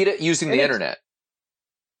did you beat it using the internet?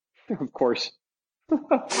 Of course. I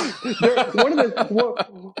know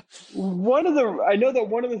that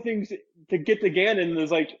one of the things to get to Ganon is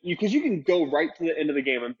like because you can go right to the end of the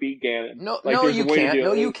game and beat Ganon. No, you can't.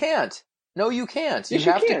 No, you can't. No, you can't. Yes,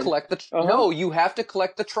 you have to collect the. No, you have to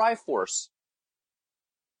collect the Triforce.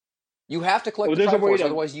 You have to collect the Triforce,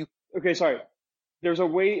 otherwise you. Okay, sorry. There's a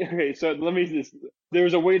way. Okay, so let me just.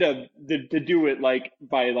 There's a way to do it by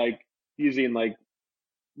using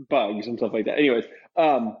bugs and stuff like that. Anyways,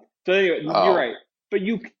 you're right. But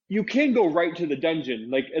you can go right to the dungeon,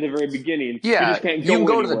 at the very beginning. Yeah, you just can't go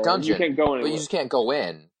anywhere. To the dungeon. You can't go anywhere. But you just can't go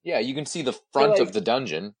in. Yeah, you can see the front of the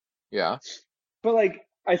dungeon. Yeah. But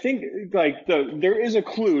I think there is a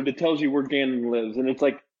clue that tells you where Ganon lives, and it's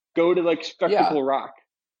go to Spectacle Rock.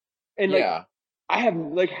 And I have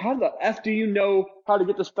how the F do you know how to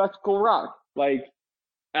get to Spectacle Rock?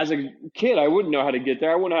 As a kid, I wouldn't know how to get there.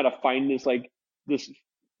 I wouldn't know how to find this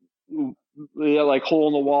hole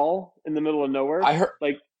in the wall in the middle of nowhere. I heard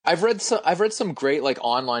I've read some great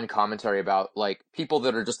online commentary about people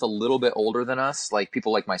that are just a little bit older than us,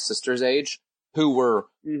 people my sister's age who were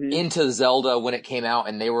into Zelda when it came out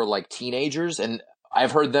and they were teenagers, and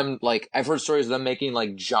I've heard stories of them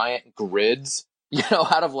making giant grids,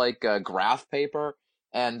 out of graph paper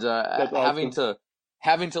and having to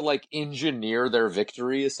engineer their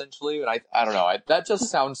victory essentially. And I don't know, that just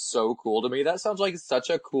sounds so cool to me. That sounds like such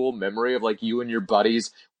a cool memory of you and your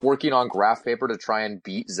buddies working on graph paper to try and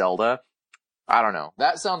beat Zelda. I don't know.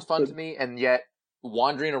 That sounds fun to me, and yet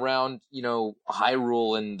wandering around,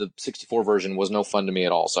 Hyrule in the 64 version was no fun to me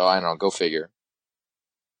at all. So I don't know, go figure.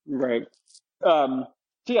 Right. So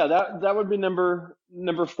yeah, that would be number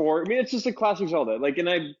 4. I mean, it's just a classic Zelda.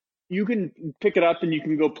 You can pick it up and you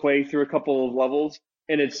can go play through a couple of levels,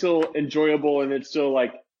 and it's still enjoyable, and it's still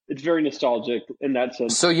it's very nostalgic in that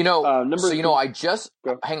sense. So hang on.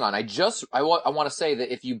 I want to say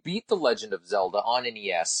that if you beat The Legend of Zelda on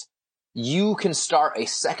NES, you can start a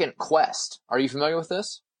second quest. Are you familiar with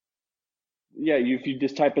this? Yeah, if you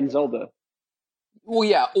just type in Zelda. Well,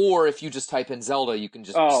 yeah, or if you just type in Zelda, you can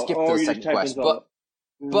just skip to the second quest. But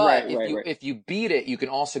if you beat it, you can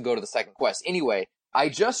also go to the second quest. Anyway, I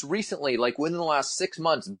just recently, within the last 6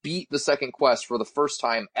 months, beat the second quest for the first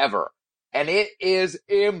time ever. And it is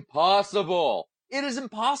impossible. It is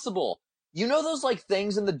impossible. You know those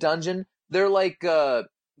things in the dungeon? They're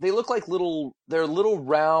they look like little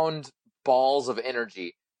round balls of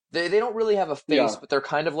energy. They don't really have a face, but they're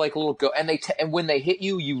kind of like little and when they hit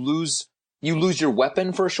you, you lose your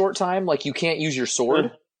weapon for a short time. You can't use your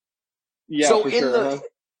sword. Yeah, so for in sure.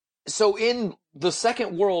 So in the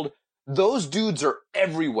second world, those dudes are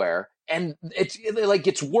everywhere, and it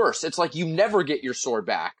gets worse. It's you never get your sword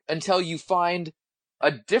back until you find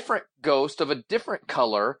a different ghost of a different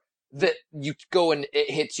color that you go and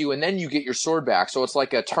it hits you, and then you get your sword back. So it's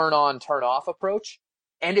a turn on, turn off approach.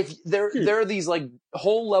 And if there are these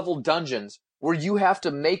whole level dungeons where you have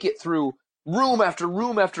to make it through room after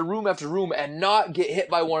room after room after room and not get hit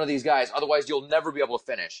by one of these guys. Otherwise, you'll never be able to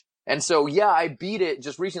finish. And so, yeah, I beat it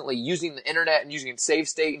just recently using the internet and using save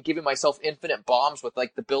state and giving myself infinite bombs with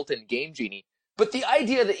the built-in Game Genie. But the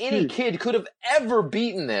idea that any kid could have ever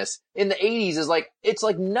beaten this in the 80s is it's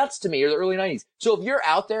nuts to me, or the early 90s. So if you're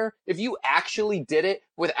out there, if you actually did it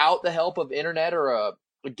without the help of internet or a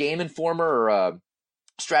Game Informer or a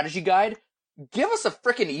strategy guide, give us a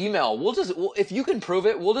freaking email. If you can prove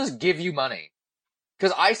it, we'll just give you money.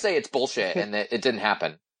 Because I say it's bullshit and that it didn't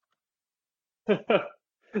happen.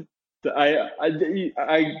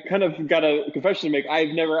 I kind of got a confession to make.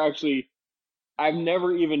 I've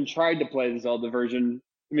never even tried to play the Zelda version.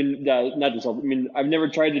 I mean, not the Zelda. I mean, I've never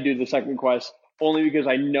tried to do the second quest only because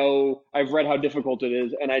I know I've read how difficult it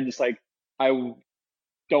is, and I just I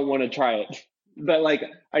don't want to try it. But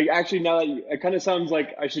I actually, now that it kind of sounds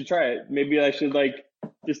like I should try it. Maybe I should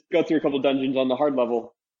just go through a couple dungeons on the hard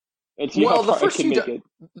level and see how far I can make it.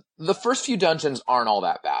 The first few dungeons aren't all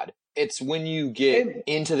that bad. It's when you get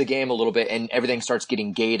into the game a little bit and everything starts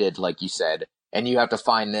getting gated, like you said, and you have to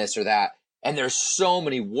find this or that. And there's so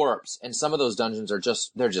many warps, and some of those dungeons are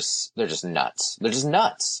they're just nuts. They're just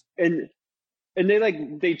nuts. And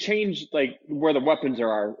they change where the weapons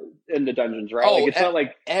are in the dungeons, right? Oh, it's not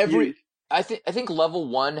I think level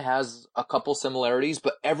 1 has a couple similarities,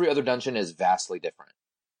 but every other dungeon is vastly different.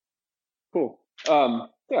 Cool.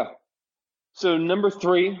 Yeah. So number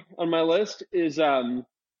 3 on my list is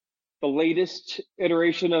the latest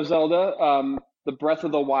iteration of Zelda, the Breath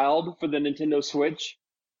of the Wild for the Nintendo Switch.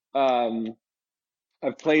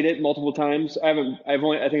 I've played it multiple times. I think I've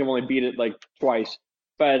only beat it like twice,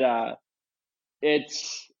 but I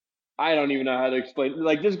don't even know how to explain.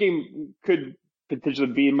 Like, this game could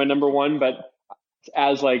potentially be my number one, but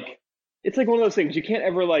as like, it's like one of those things you can't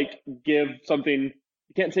ever like give something.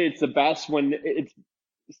 You can't say it's the best when it's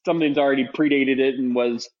something's already predated it and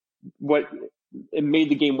was what it made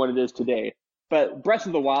the game what it is today. But Breath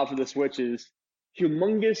of the Wild for the Switch is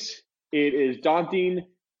humongous. It is daunting,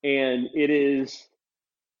 and it's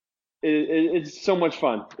so much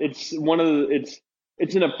fun. It's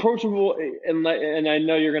an approachable, and I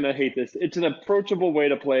know you're gonna hate this. It's an approachable way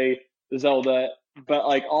to play Zelda, but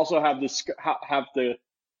like also have the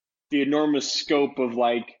enormous scope of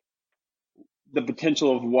like the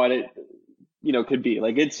potential of what it could be.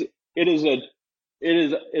 Like, it is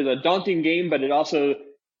a daunting game, but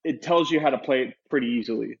it tells you how to play it pretty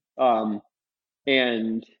easily. And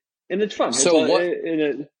it's fun.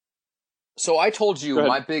 So I told you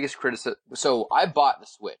my biggest criticism. So I bought the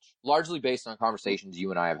Switch largely based on conversations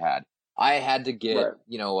you and I have had. I had to get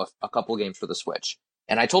a couple games for the Switch,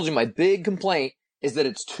 and I told you my big complaint is that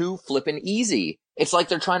it's too flippin' easy. It's like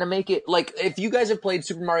they're trying to make it like, if you guys have played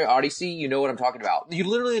Super Mario Odyssey, you know what I'm talking about. You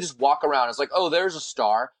literally just walk around. It's like, oh, there's a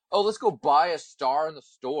star. Oh, let's go buy a star in the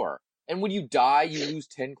store. And when you die, you lose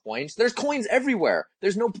 10 coins. There's coins everywhere.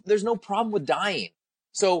 There's no problem with dying.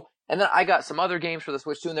 So, and then I got some other games for the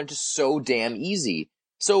Switch too, and they're just so damn easy.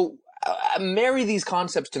 So, marry these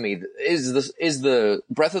concepts to me. Is the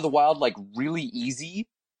Breath of the Wild like really easy?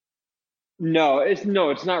 No, it's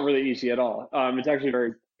not really easy at all. It's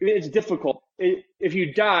actually it's difficult. If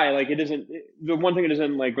you die, like, the one thing it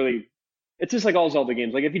isn't like really, it's just like all Zelda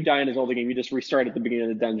games. Like, if you die in a Zelda game, you just restart at the beginning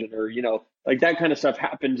of the dungeon, or like that kind of stuff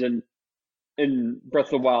happens in Breath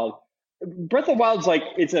of the Wild. Breath of the Wild's like,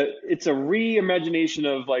 it's a reimagination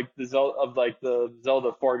of like the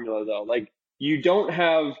Zelda formula though. Like, you don't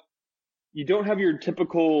have your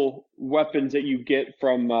typical weapons that you get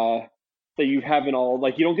from that you have in all,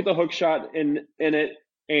 like, you don't get the hook shot in it,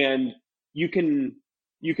 and you can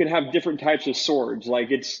have different types of swords.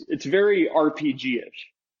 Like, it's very RPG-ish.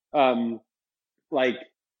 Like,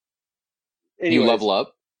 anyways, you level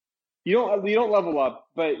up? You don't level up,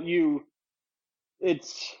 but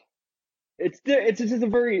it's a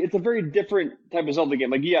very different type of Zelda game.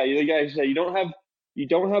 Like, yeah, like I said, you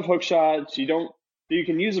don't have hook shots. You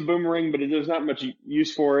can use a boomerang, but there's not much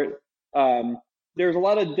use for it. There's a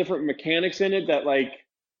lot of different mechanics in it that, like,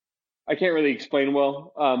 I can't really explain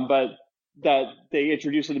well, but that they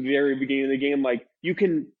introduced at the very beginning of the game. Like, you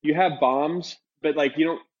have bombs, but like, you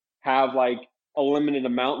don't have like a limited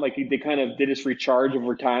amount. Like, they just recharge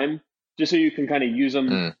over time, just so you can kind of use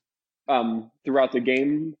them throughout the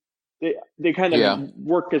game. They kind of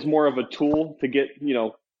work as more of a tool to get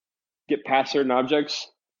past certain objects.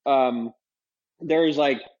 There's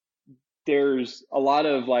a lot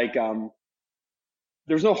of like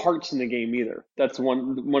there's no hearts in the game either. That's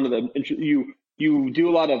one of the you do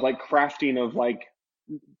a lot of like crafting of like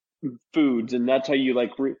foods, and that's how you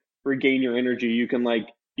like regain your energy. You can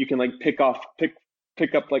pick up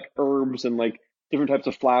like herbs and like different types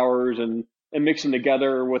of flowers and mix them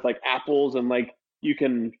together with like apples, and like you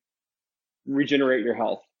can regenerate your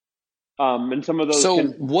health. And some of those.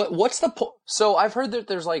 So I've heard that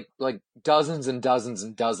there's like dozens and dozens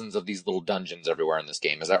and dozens of these little dungeons everywhere in this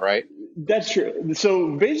game. Is that right? That's true.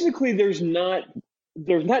 So basically, there's not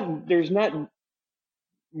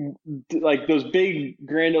like those big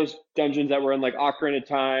grandiose dungeons that were in like Ocarina of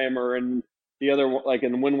Time or in the other, like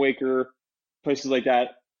in Wind Waker, places like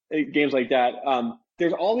that, games like that.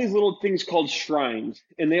 There's all these little things called shrines,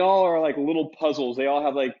 and they all are like little puzzles. They all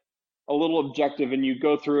have like a little objective, and you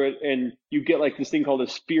go through it, and you get like this thing called a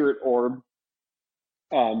spirit orb.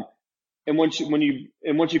 And once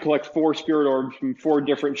you collect 4 spirit orbs from 4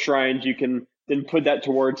 different shrines, you can then put that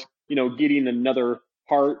towards getting another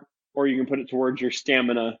heart, or you can put it towards your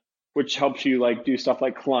stamina, which helps you like do stuff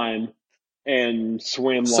like climb and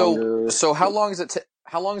swim longer. So how long does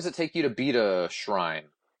it take you to beat a shrine?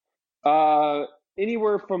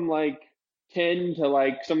 Anywhere from like 10 to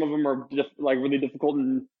like, some of them are like really difficult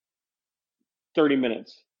in 30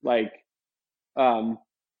 minutes. Like, and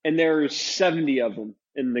there's 70 of them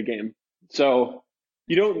in the game. So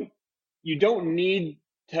you don't need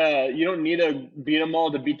to beat them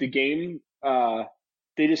all to beat the game.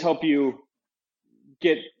 They just help you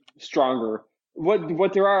get stronger.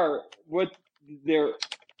 What there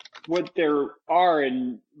are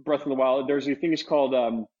in Breath of the Wild, there's these things called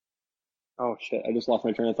oh shit, I just lost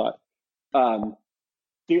my train of thought.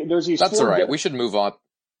 There's these. That's all right. We should move on.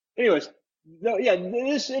 anyways, no, yeah,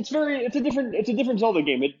 it's a different Zelda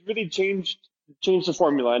game. It really changed the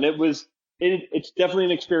formula, and it's definitely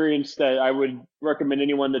an experience that I would recommend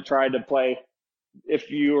anyone to try to play if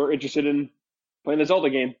you are interested in playing the Zelda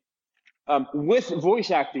game. With voice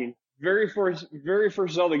acting, very first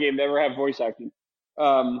Zelda game to ever have voice acting.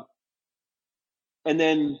 Um, and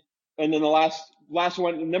then the last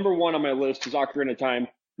one, number one on my list is Ocarina of Time.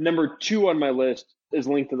 Number two on my list is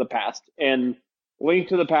Link to the Past, and Link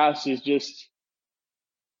to the Past is just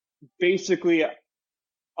basically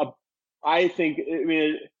I think, I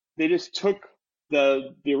mean, they just took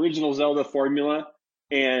the original Zelda formula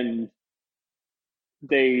and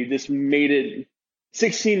they just made it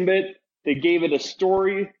 16-bit. They gave it a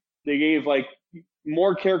story. They gave like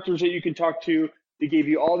more characters that you can talk to. They gave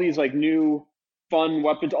you all these like new fun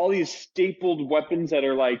weapons, all these stapled weapons that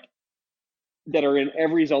are in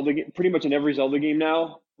every Zelda game, pretty much in every Zelda game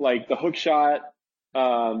now, like the hook shot,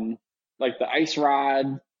 like the ice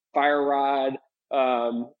rod, fire rod.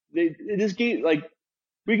 This game, like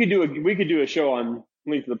we could do a show on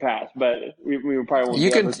Link to the Past, but we probably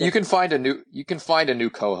won't. You can find a new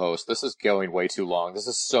co-host. This is going way too long. This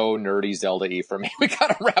is so nerdy Zelda-y for me. We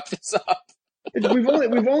gotta wrap this up. We've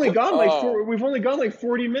only gone like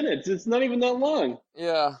 40 minutes. It's not even that long.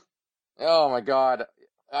 Yeah. Oh my god.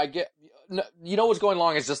 You know what's going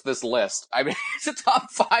long is just this list. I mean, it's a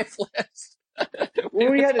top 5 list.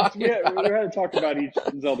 We had to talk about each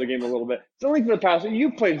Zelda game a little bit. So Link to the Past,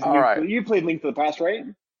 you played Link to the Past, right?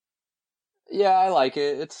 Yeah, I like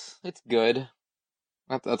it. It's good.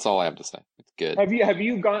 That's all I have to say. It's good. Have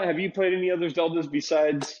you played any other Zeldas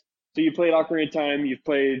besides? So you played Ocarina of Time, you've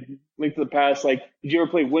played Link to the Past. Like, did you ever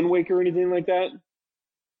play Wind Waker or anything like that?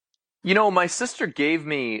 You know, my sister gave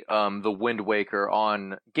me the Wind Waker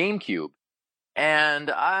on GameCube, and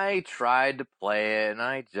I tried to play it, and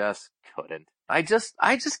I just couldn't. I just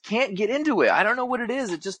can't get into it. I don't know what it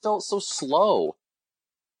is. It just felt so slow.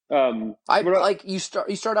 You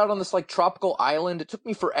start out on this like tropical island. It took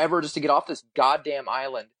me forever just to get off this goddamn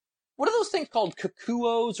island. What are those things called?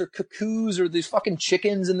 Cuckoos or cuckoos or these fucking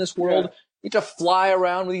chickens in this world? Yeah. You have to fly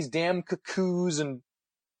around with these damn cuckoos, and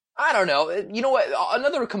I don't know. You know what?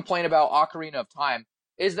 Another complaint about Ocarina of Time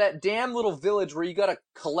is that damn little village where you gotta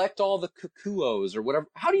collect all the cuckoos or whatever.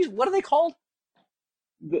 What are they called?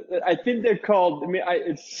 I think they're called,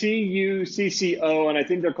 it's Cucco, and I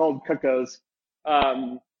think they're called cuckoos.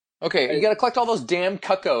 Okay, you gotta collect all those damn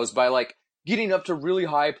cuckoos by like getting up to really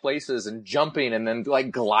high places and jumping and then like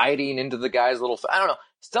gliding into the guy's little, I don't know,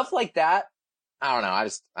 stuff like that. I don't know.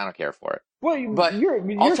 I don't care for it. Well, but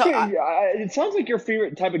it sounds like your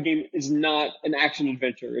favorite type of game is not an action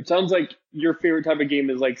adventure. It sounds like your favorite type of game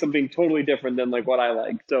is like something totally different than like what I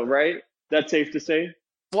like. So, right? That's safe to say?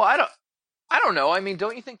 Well, I don't know. I mean,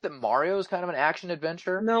 don't you think that Mario is kind of an action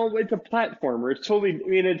adventure? No, it's a platformer. It's totally, I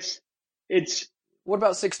mean, it's. What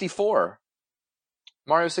about 64?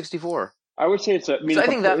 Mario 64? I would say it's a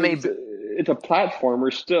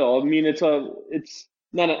platformer still. I mean, it's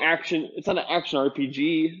not an action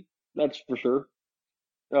RPG. That's for sure.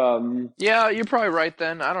 Yeah, you're probably right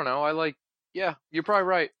then. I don't know. Yeah, you're probably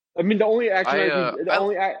right. I mean, the only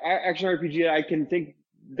action RPG I can think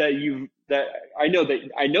that I know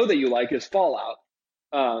that you like is Fallout.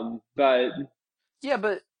 But yeah,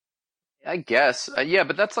 but I guess yeah,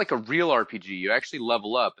 but that's like a real RPG. You actually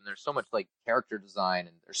level up, and there's so much like character design,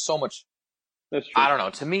 and there's so much. That's true. I don't know.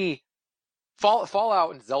 To me,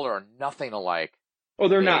 Fallout and Zelda are nothing alike. Oh,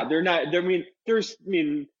 they're not. They're not.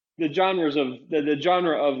 The genres of the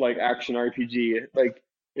genre of like action RPG like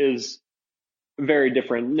is very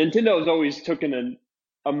different. Nintendo has always taken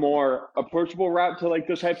a more approachable route to like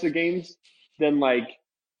those types of games than like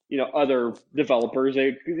other developers.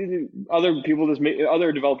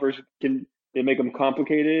 Other developers they make them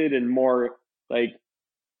complicated and more like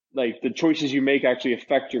the choices you make actually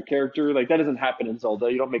affect your character. Like that doesn't happen in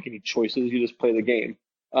Zelda. You don't make any choices. You just play the game.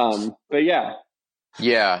 But yeah.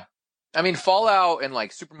 Yeah. I mean, Fallout and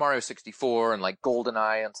like Super Mario 64 and like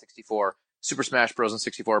GoldenEye on 64, Super Smash Bros. On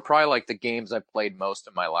 64 are probably like the games I've played most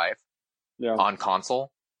of my life on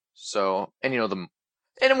console. So, and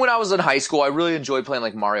and when I was in high school, I really enjoyed playing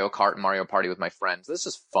like Mario Kart and Mario Party with my friends. This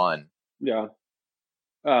is fun. Yeah.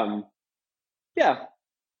 Yeah.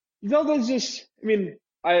 Zelda's just, I mean,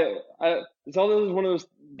 Zelda is one of those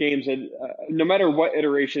games that no matter what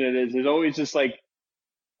iteration it is always just like,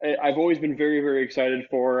 I've always been very, very excited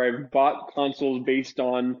for. I've bought consoles based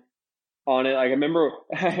on it. Like I remember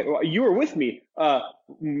you were with me.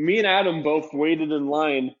 Me and Adam both waited in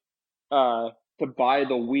line to buy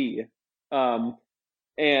the Wii.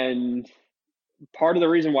 And part of the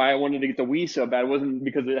reason why I wanted to get the Wii so bad wasn't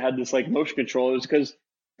because it had this like motion control. It was because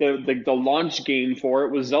the launch game for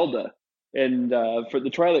it was Zelda and for the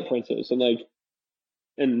Twilight Princess, and I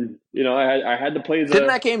had to play the.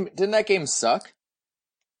 Didn't that game suck?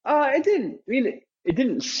 It didn't. I mean, it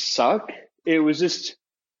didn't suck. It was just.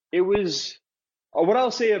 It was. What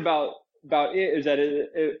I'll say about it is that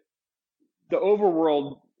the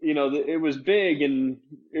overworld, it was big and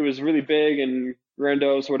it was really big and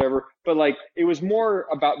grandiose or whatever, but like it was more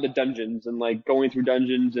about the dungeons and like going through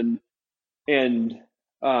dungeons and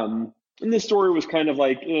this story was kind of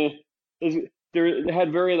like it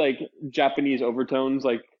had very like Japanese overtones,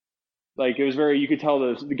 like it was very, you could tell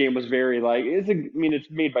the game was very like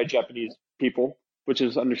it's made by Japanese people, which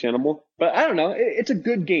is understandable, but I don't know, it's a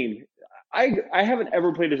good game. I haven't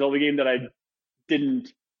ever played a Zelda game that I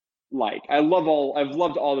didn't like. I've loved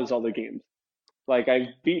all the Zelda games. Like I've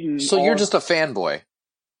beaten. So you're just a fanboy.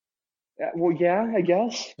 Well, yeah, I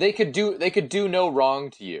guess. They could do no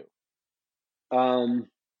wrong to you.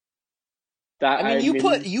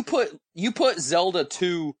 You put Zelda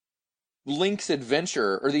 2 Link's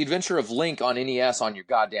Adventure or the Adventure of Link on NES on your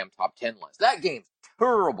goddamn top 10 list. That game's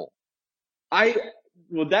terrible.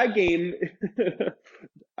 That game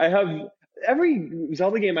I have every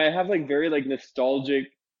Zelda game I have like very like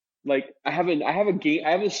nostalgic, like I have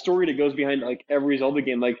a story that goes behind like every Zelda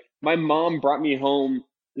game. Like my mom brought me home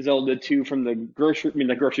Zelda 2 from the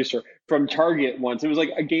grocery store from Target once. It was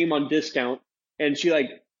like a game on discount, and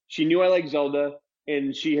she knew I liked Zelda,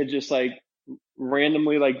 and she had just like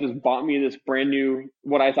randomly like just bought me this brand new,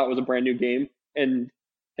 what I thought was a brand new game, and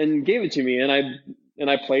gave it to me, and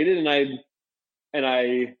I played it, and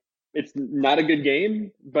I it's not a good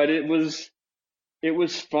game, but it was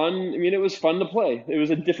fun. I mean, it was fun to play. It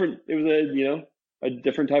was a different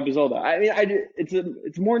type of Zelda. I mean,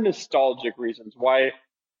 it's more nostalgic reasons why,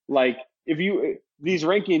 like, these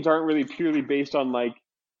rankings aren't really purely based on like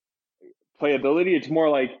playability. It's more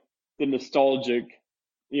like the nostalgic,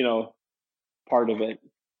 part of it.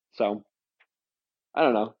 So I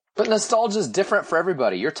don't know. But nostalgia is different for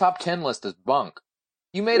everybody. Your top 10 list is bunk.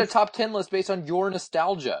 You made a top 10 list based on your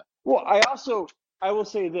nostalgia. Well, I will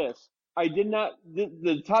say this. I did not,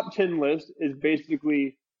 the top 10 list is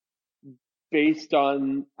basically based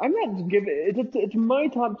on, I'm not giving, it's my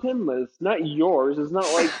top 10 list, not yours. It's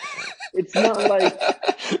not like,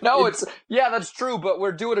 no, that's true, but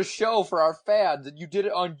we're doing a show for our fans and you did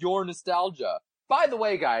it on your nostalgia. By the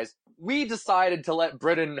way, guys, we decided to let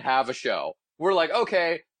Brennan have a show. We're like,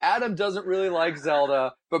 okay, Adam doesn't really like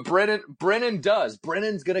Zelda, but Brennan does.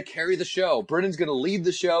 Brennan's going to carry the show. Brennan's going to lead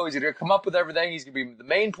the show. He's going to come up with everything. He's going to be the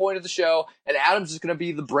main point of the show, and Adam's just going to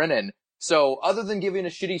be the Brennan. So other than giving a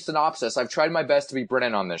shitty synopsis, I've tried my best to be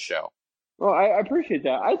Brennan on this show. Well, I appreciate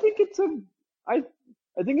that. I think I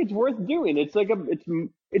think it's worth doing. It's like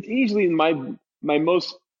it's easily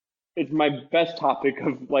it's my best topic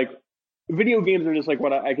of like, video games are just like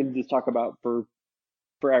what I can just talk about for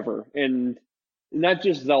forever, and not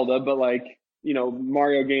just Zelda, but like,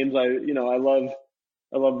 Mario games. I love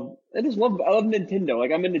Nintendo.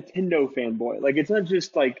 Like I'm a Nintendo fanboy. Like it's not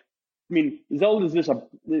just like, I mean, Zelda's just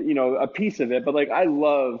a piece of it, but like I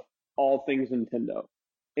love all things Nintendo,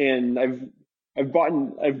 and I've bought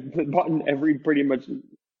every, pretty much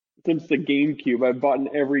since the GameCube. I've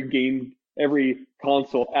bought every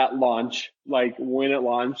console at launch, like when it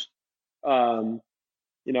launched. I've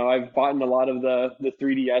bought a lot of the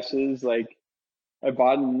 3DSs. Like I've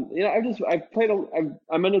bought, I'm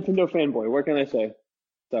a Nintendo fanboy. What can I say?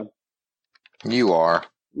 So you are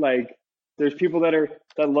like, there's people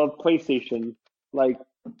that love PlayStation. Like,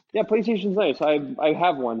 yeah, PlayStation's nice. I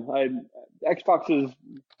have one. Xbox is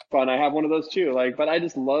fun. I have one of those too. Like, but I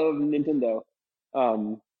just love Nintendo.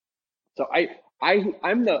 So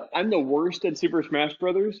I'm the worst at Super Smash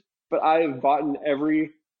Brothers, but I've bought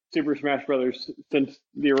every Super Smash Brothers since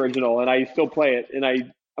the original, and I still play it, and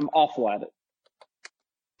I'm awful at it.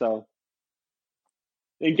 So,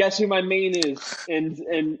 and guess who my main is in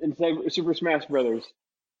Super Smash Brothers?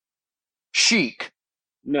 Sheik.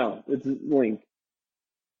 No, it's Link.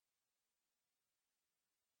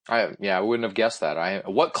 I wouldn't have guessed that.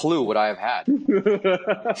 What clue would I have had?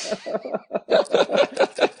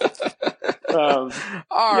 All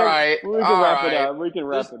right. We can wrap it up. We can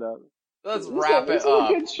wrap it up. Let's wrap it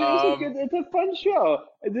up. It's a fun show.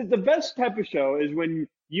 The best type of show is when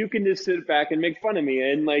you can just sit back and make fun of me,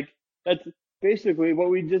 and like that's basically what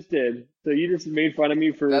we just did. So you just made fun of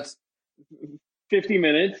me for 50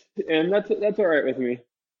 minutes, and that's all right with me.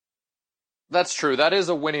 That's true. That is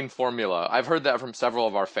a winning formula. I've heard that from several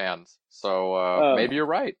of our fans. So maybe you're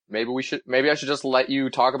right. Maybe I should just let you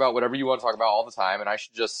talk about whatever you want to talk about all the time, and I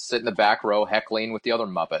should just sit in the back row heckling with the other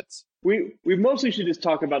Muppets. We mostly should just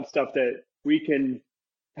talk about stuff that we can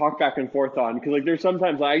talk back and forth on, because like there's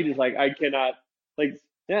sometimes I cannot, like,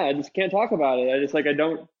 yeah, I just can't talk about it. I just like I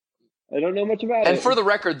don't know much about it. And for the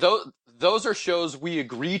record, those are shows we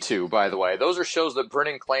agree to, by the way. Those are shows that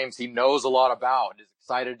Brennan claims he knows a lot about and is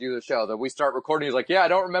excited to do the show. That we start recording, he's like, yeah, I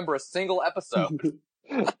don't remember a single episode.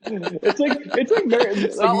 It's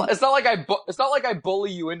not like I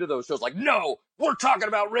bully you into those shows. Like, no, we're talking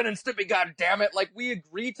about Ren and Stimpy, god damn it. Like, we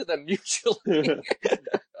agree to them mutually.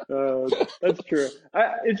 That's true.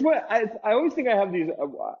 I always think I have these.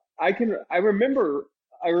 I remember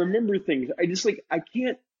things. I just like I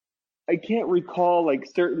can't recall like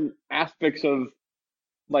certain aspects of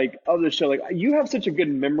the show. Like, you have such a good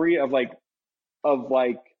memory of a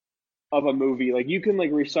movie. Like, you can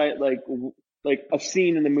like recite like a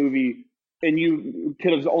scene in the movie, and you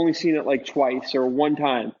could have only seen it like twice or one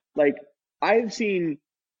time. Like, I've seen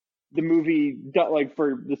the movie, like,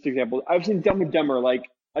 for this example, I've seen Dumb and Dumber like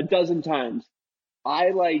a dozen times.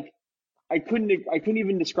 I couldn't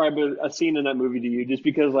even describe a scene in that movie to you, just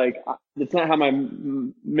because like that's not how my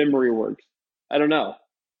memory works. I don't know.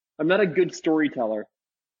 I'm not a good storyteller.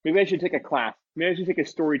 Maybe I should take a class. Maybe I should take a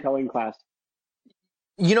storytelling class.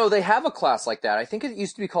 You know, they have a class like that. I think it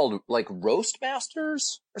used to be called like Roast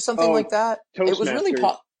Masters or something like that. Toastmasters. It was really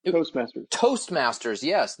Toastmasters. Toastmasters,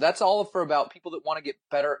 yes. That's all for about people that want to get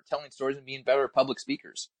better at telling stories and being better public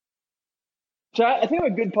speakers. So I think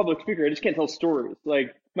I'm a good public speaker. I just can't tell stories.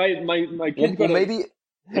 Like my kids. Well, maybe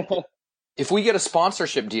if we get a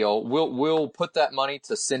sponsorship deal, we'll put that money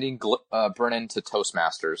to sending Brennan to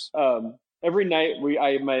Toastmasters. Every night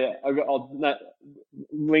I'll not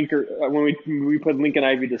link her when we put Link and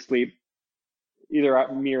Ivy to sleep, either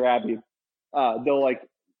me or Abby.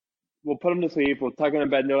 We'll put them to sleep. We'll tuck them in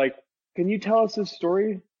bed, and they're like, "Can you tell us this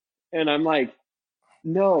story?" And I'm like,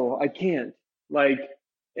 "No, I can't." Like,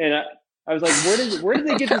 and I was like, "Where did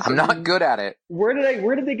they get this?" I'm not good at it. Where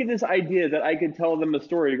did they get this idea that I could tell them a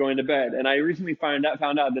story going to bed? And I recently found out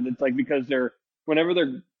that it's like because whenever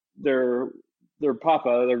their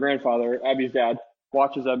papa, their grandfather, Abby's dad,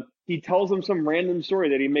 watches them, he tells them some random story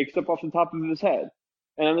that he makes up off the top of his head.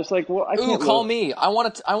 And I'm just like, well, I can't. Call me. I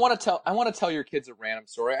want to tell your kids a random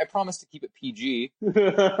story. I promise to keep it PG.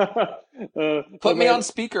 Put me on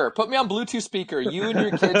speaker. Put me on Bluetooth speaker. You and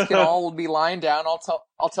your kids can all be lying down.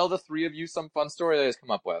 I'll tell the three of you some fun story that I just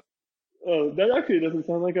come up with. Oh, that actually doesn't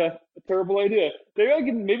sound like a terrible idea.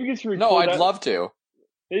 Maybe just record. No, I'd love to.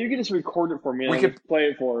 Maybe you can just record it for me and I can play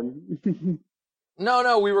it for him.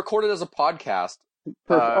 No, we record it as a podcast.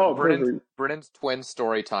 Brennan's twin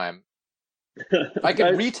story time. I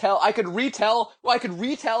could retell a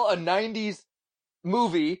 90s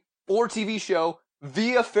movie or TV show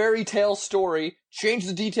via fairy tale story, change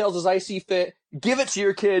the details as I see fit, give it to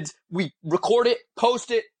your kids, we record it,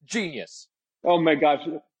 post it, genius. Oh my gosh.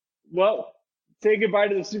 Well, say goodbye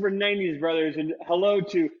to the Super 90s brothers and hello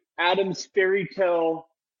to Adam's Fairy Tale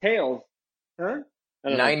Tales. Huh?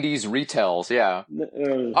 90s retells, yeah.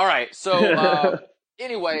 All right, so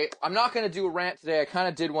anyway, I'm not going to do a rant today. I kind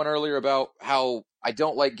of did one earlier about how I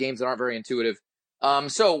don't like games that aren't very intuitive.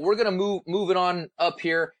 So we're going to move it on up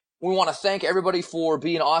here. We want to thank everybody for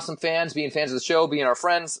being awesome fans, being fans of the show, being our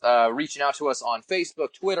friends, reaching out to us on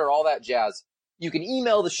Facebook, Twitter, all that jazz. You can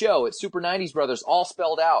email the show at super90sbrothers, all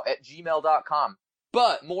spelled out, at gmail.com.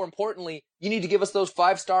 But more importantly, you need to give us those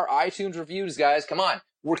 5-star iTunes reviews, guys. Come on.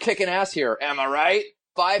 We're kicking ass here. Am I right?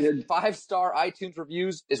 5-star iTunes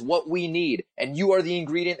reviews is what we need, and you are the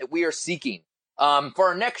ingredient that we are seeking. For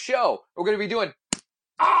our next show, we're going to be doing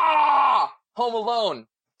Home Alone.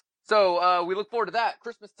 So we look forward to that.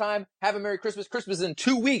 Christmas time. Have a Merry Christmas. Christmas is in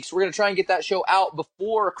 2 weeks. We're going to try and get that show out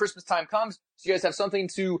before Christmas time comes, so you guys have something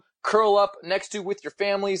to curl up next to with your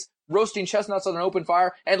families, roasting chestnuts on an open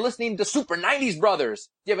fire, and listening to Super 90s Brothers.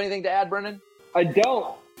 Do you have anything to add, Brennan? I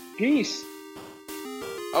don't. Peace.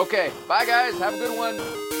 Okay. Bye, guys. Have a good one.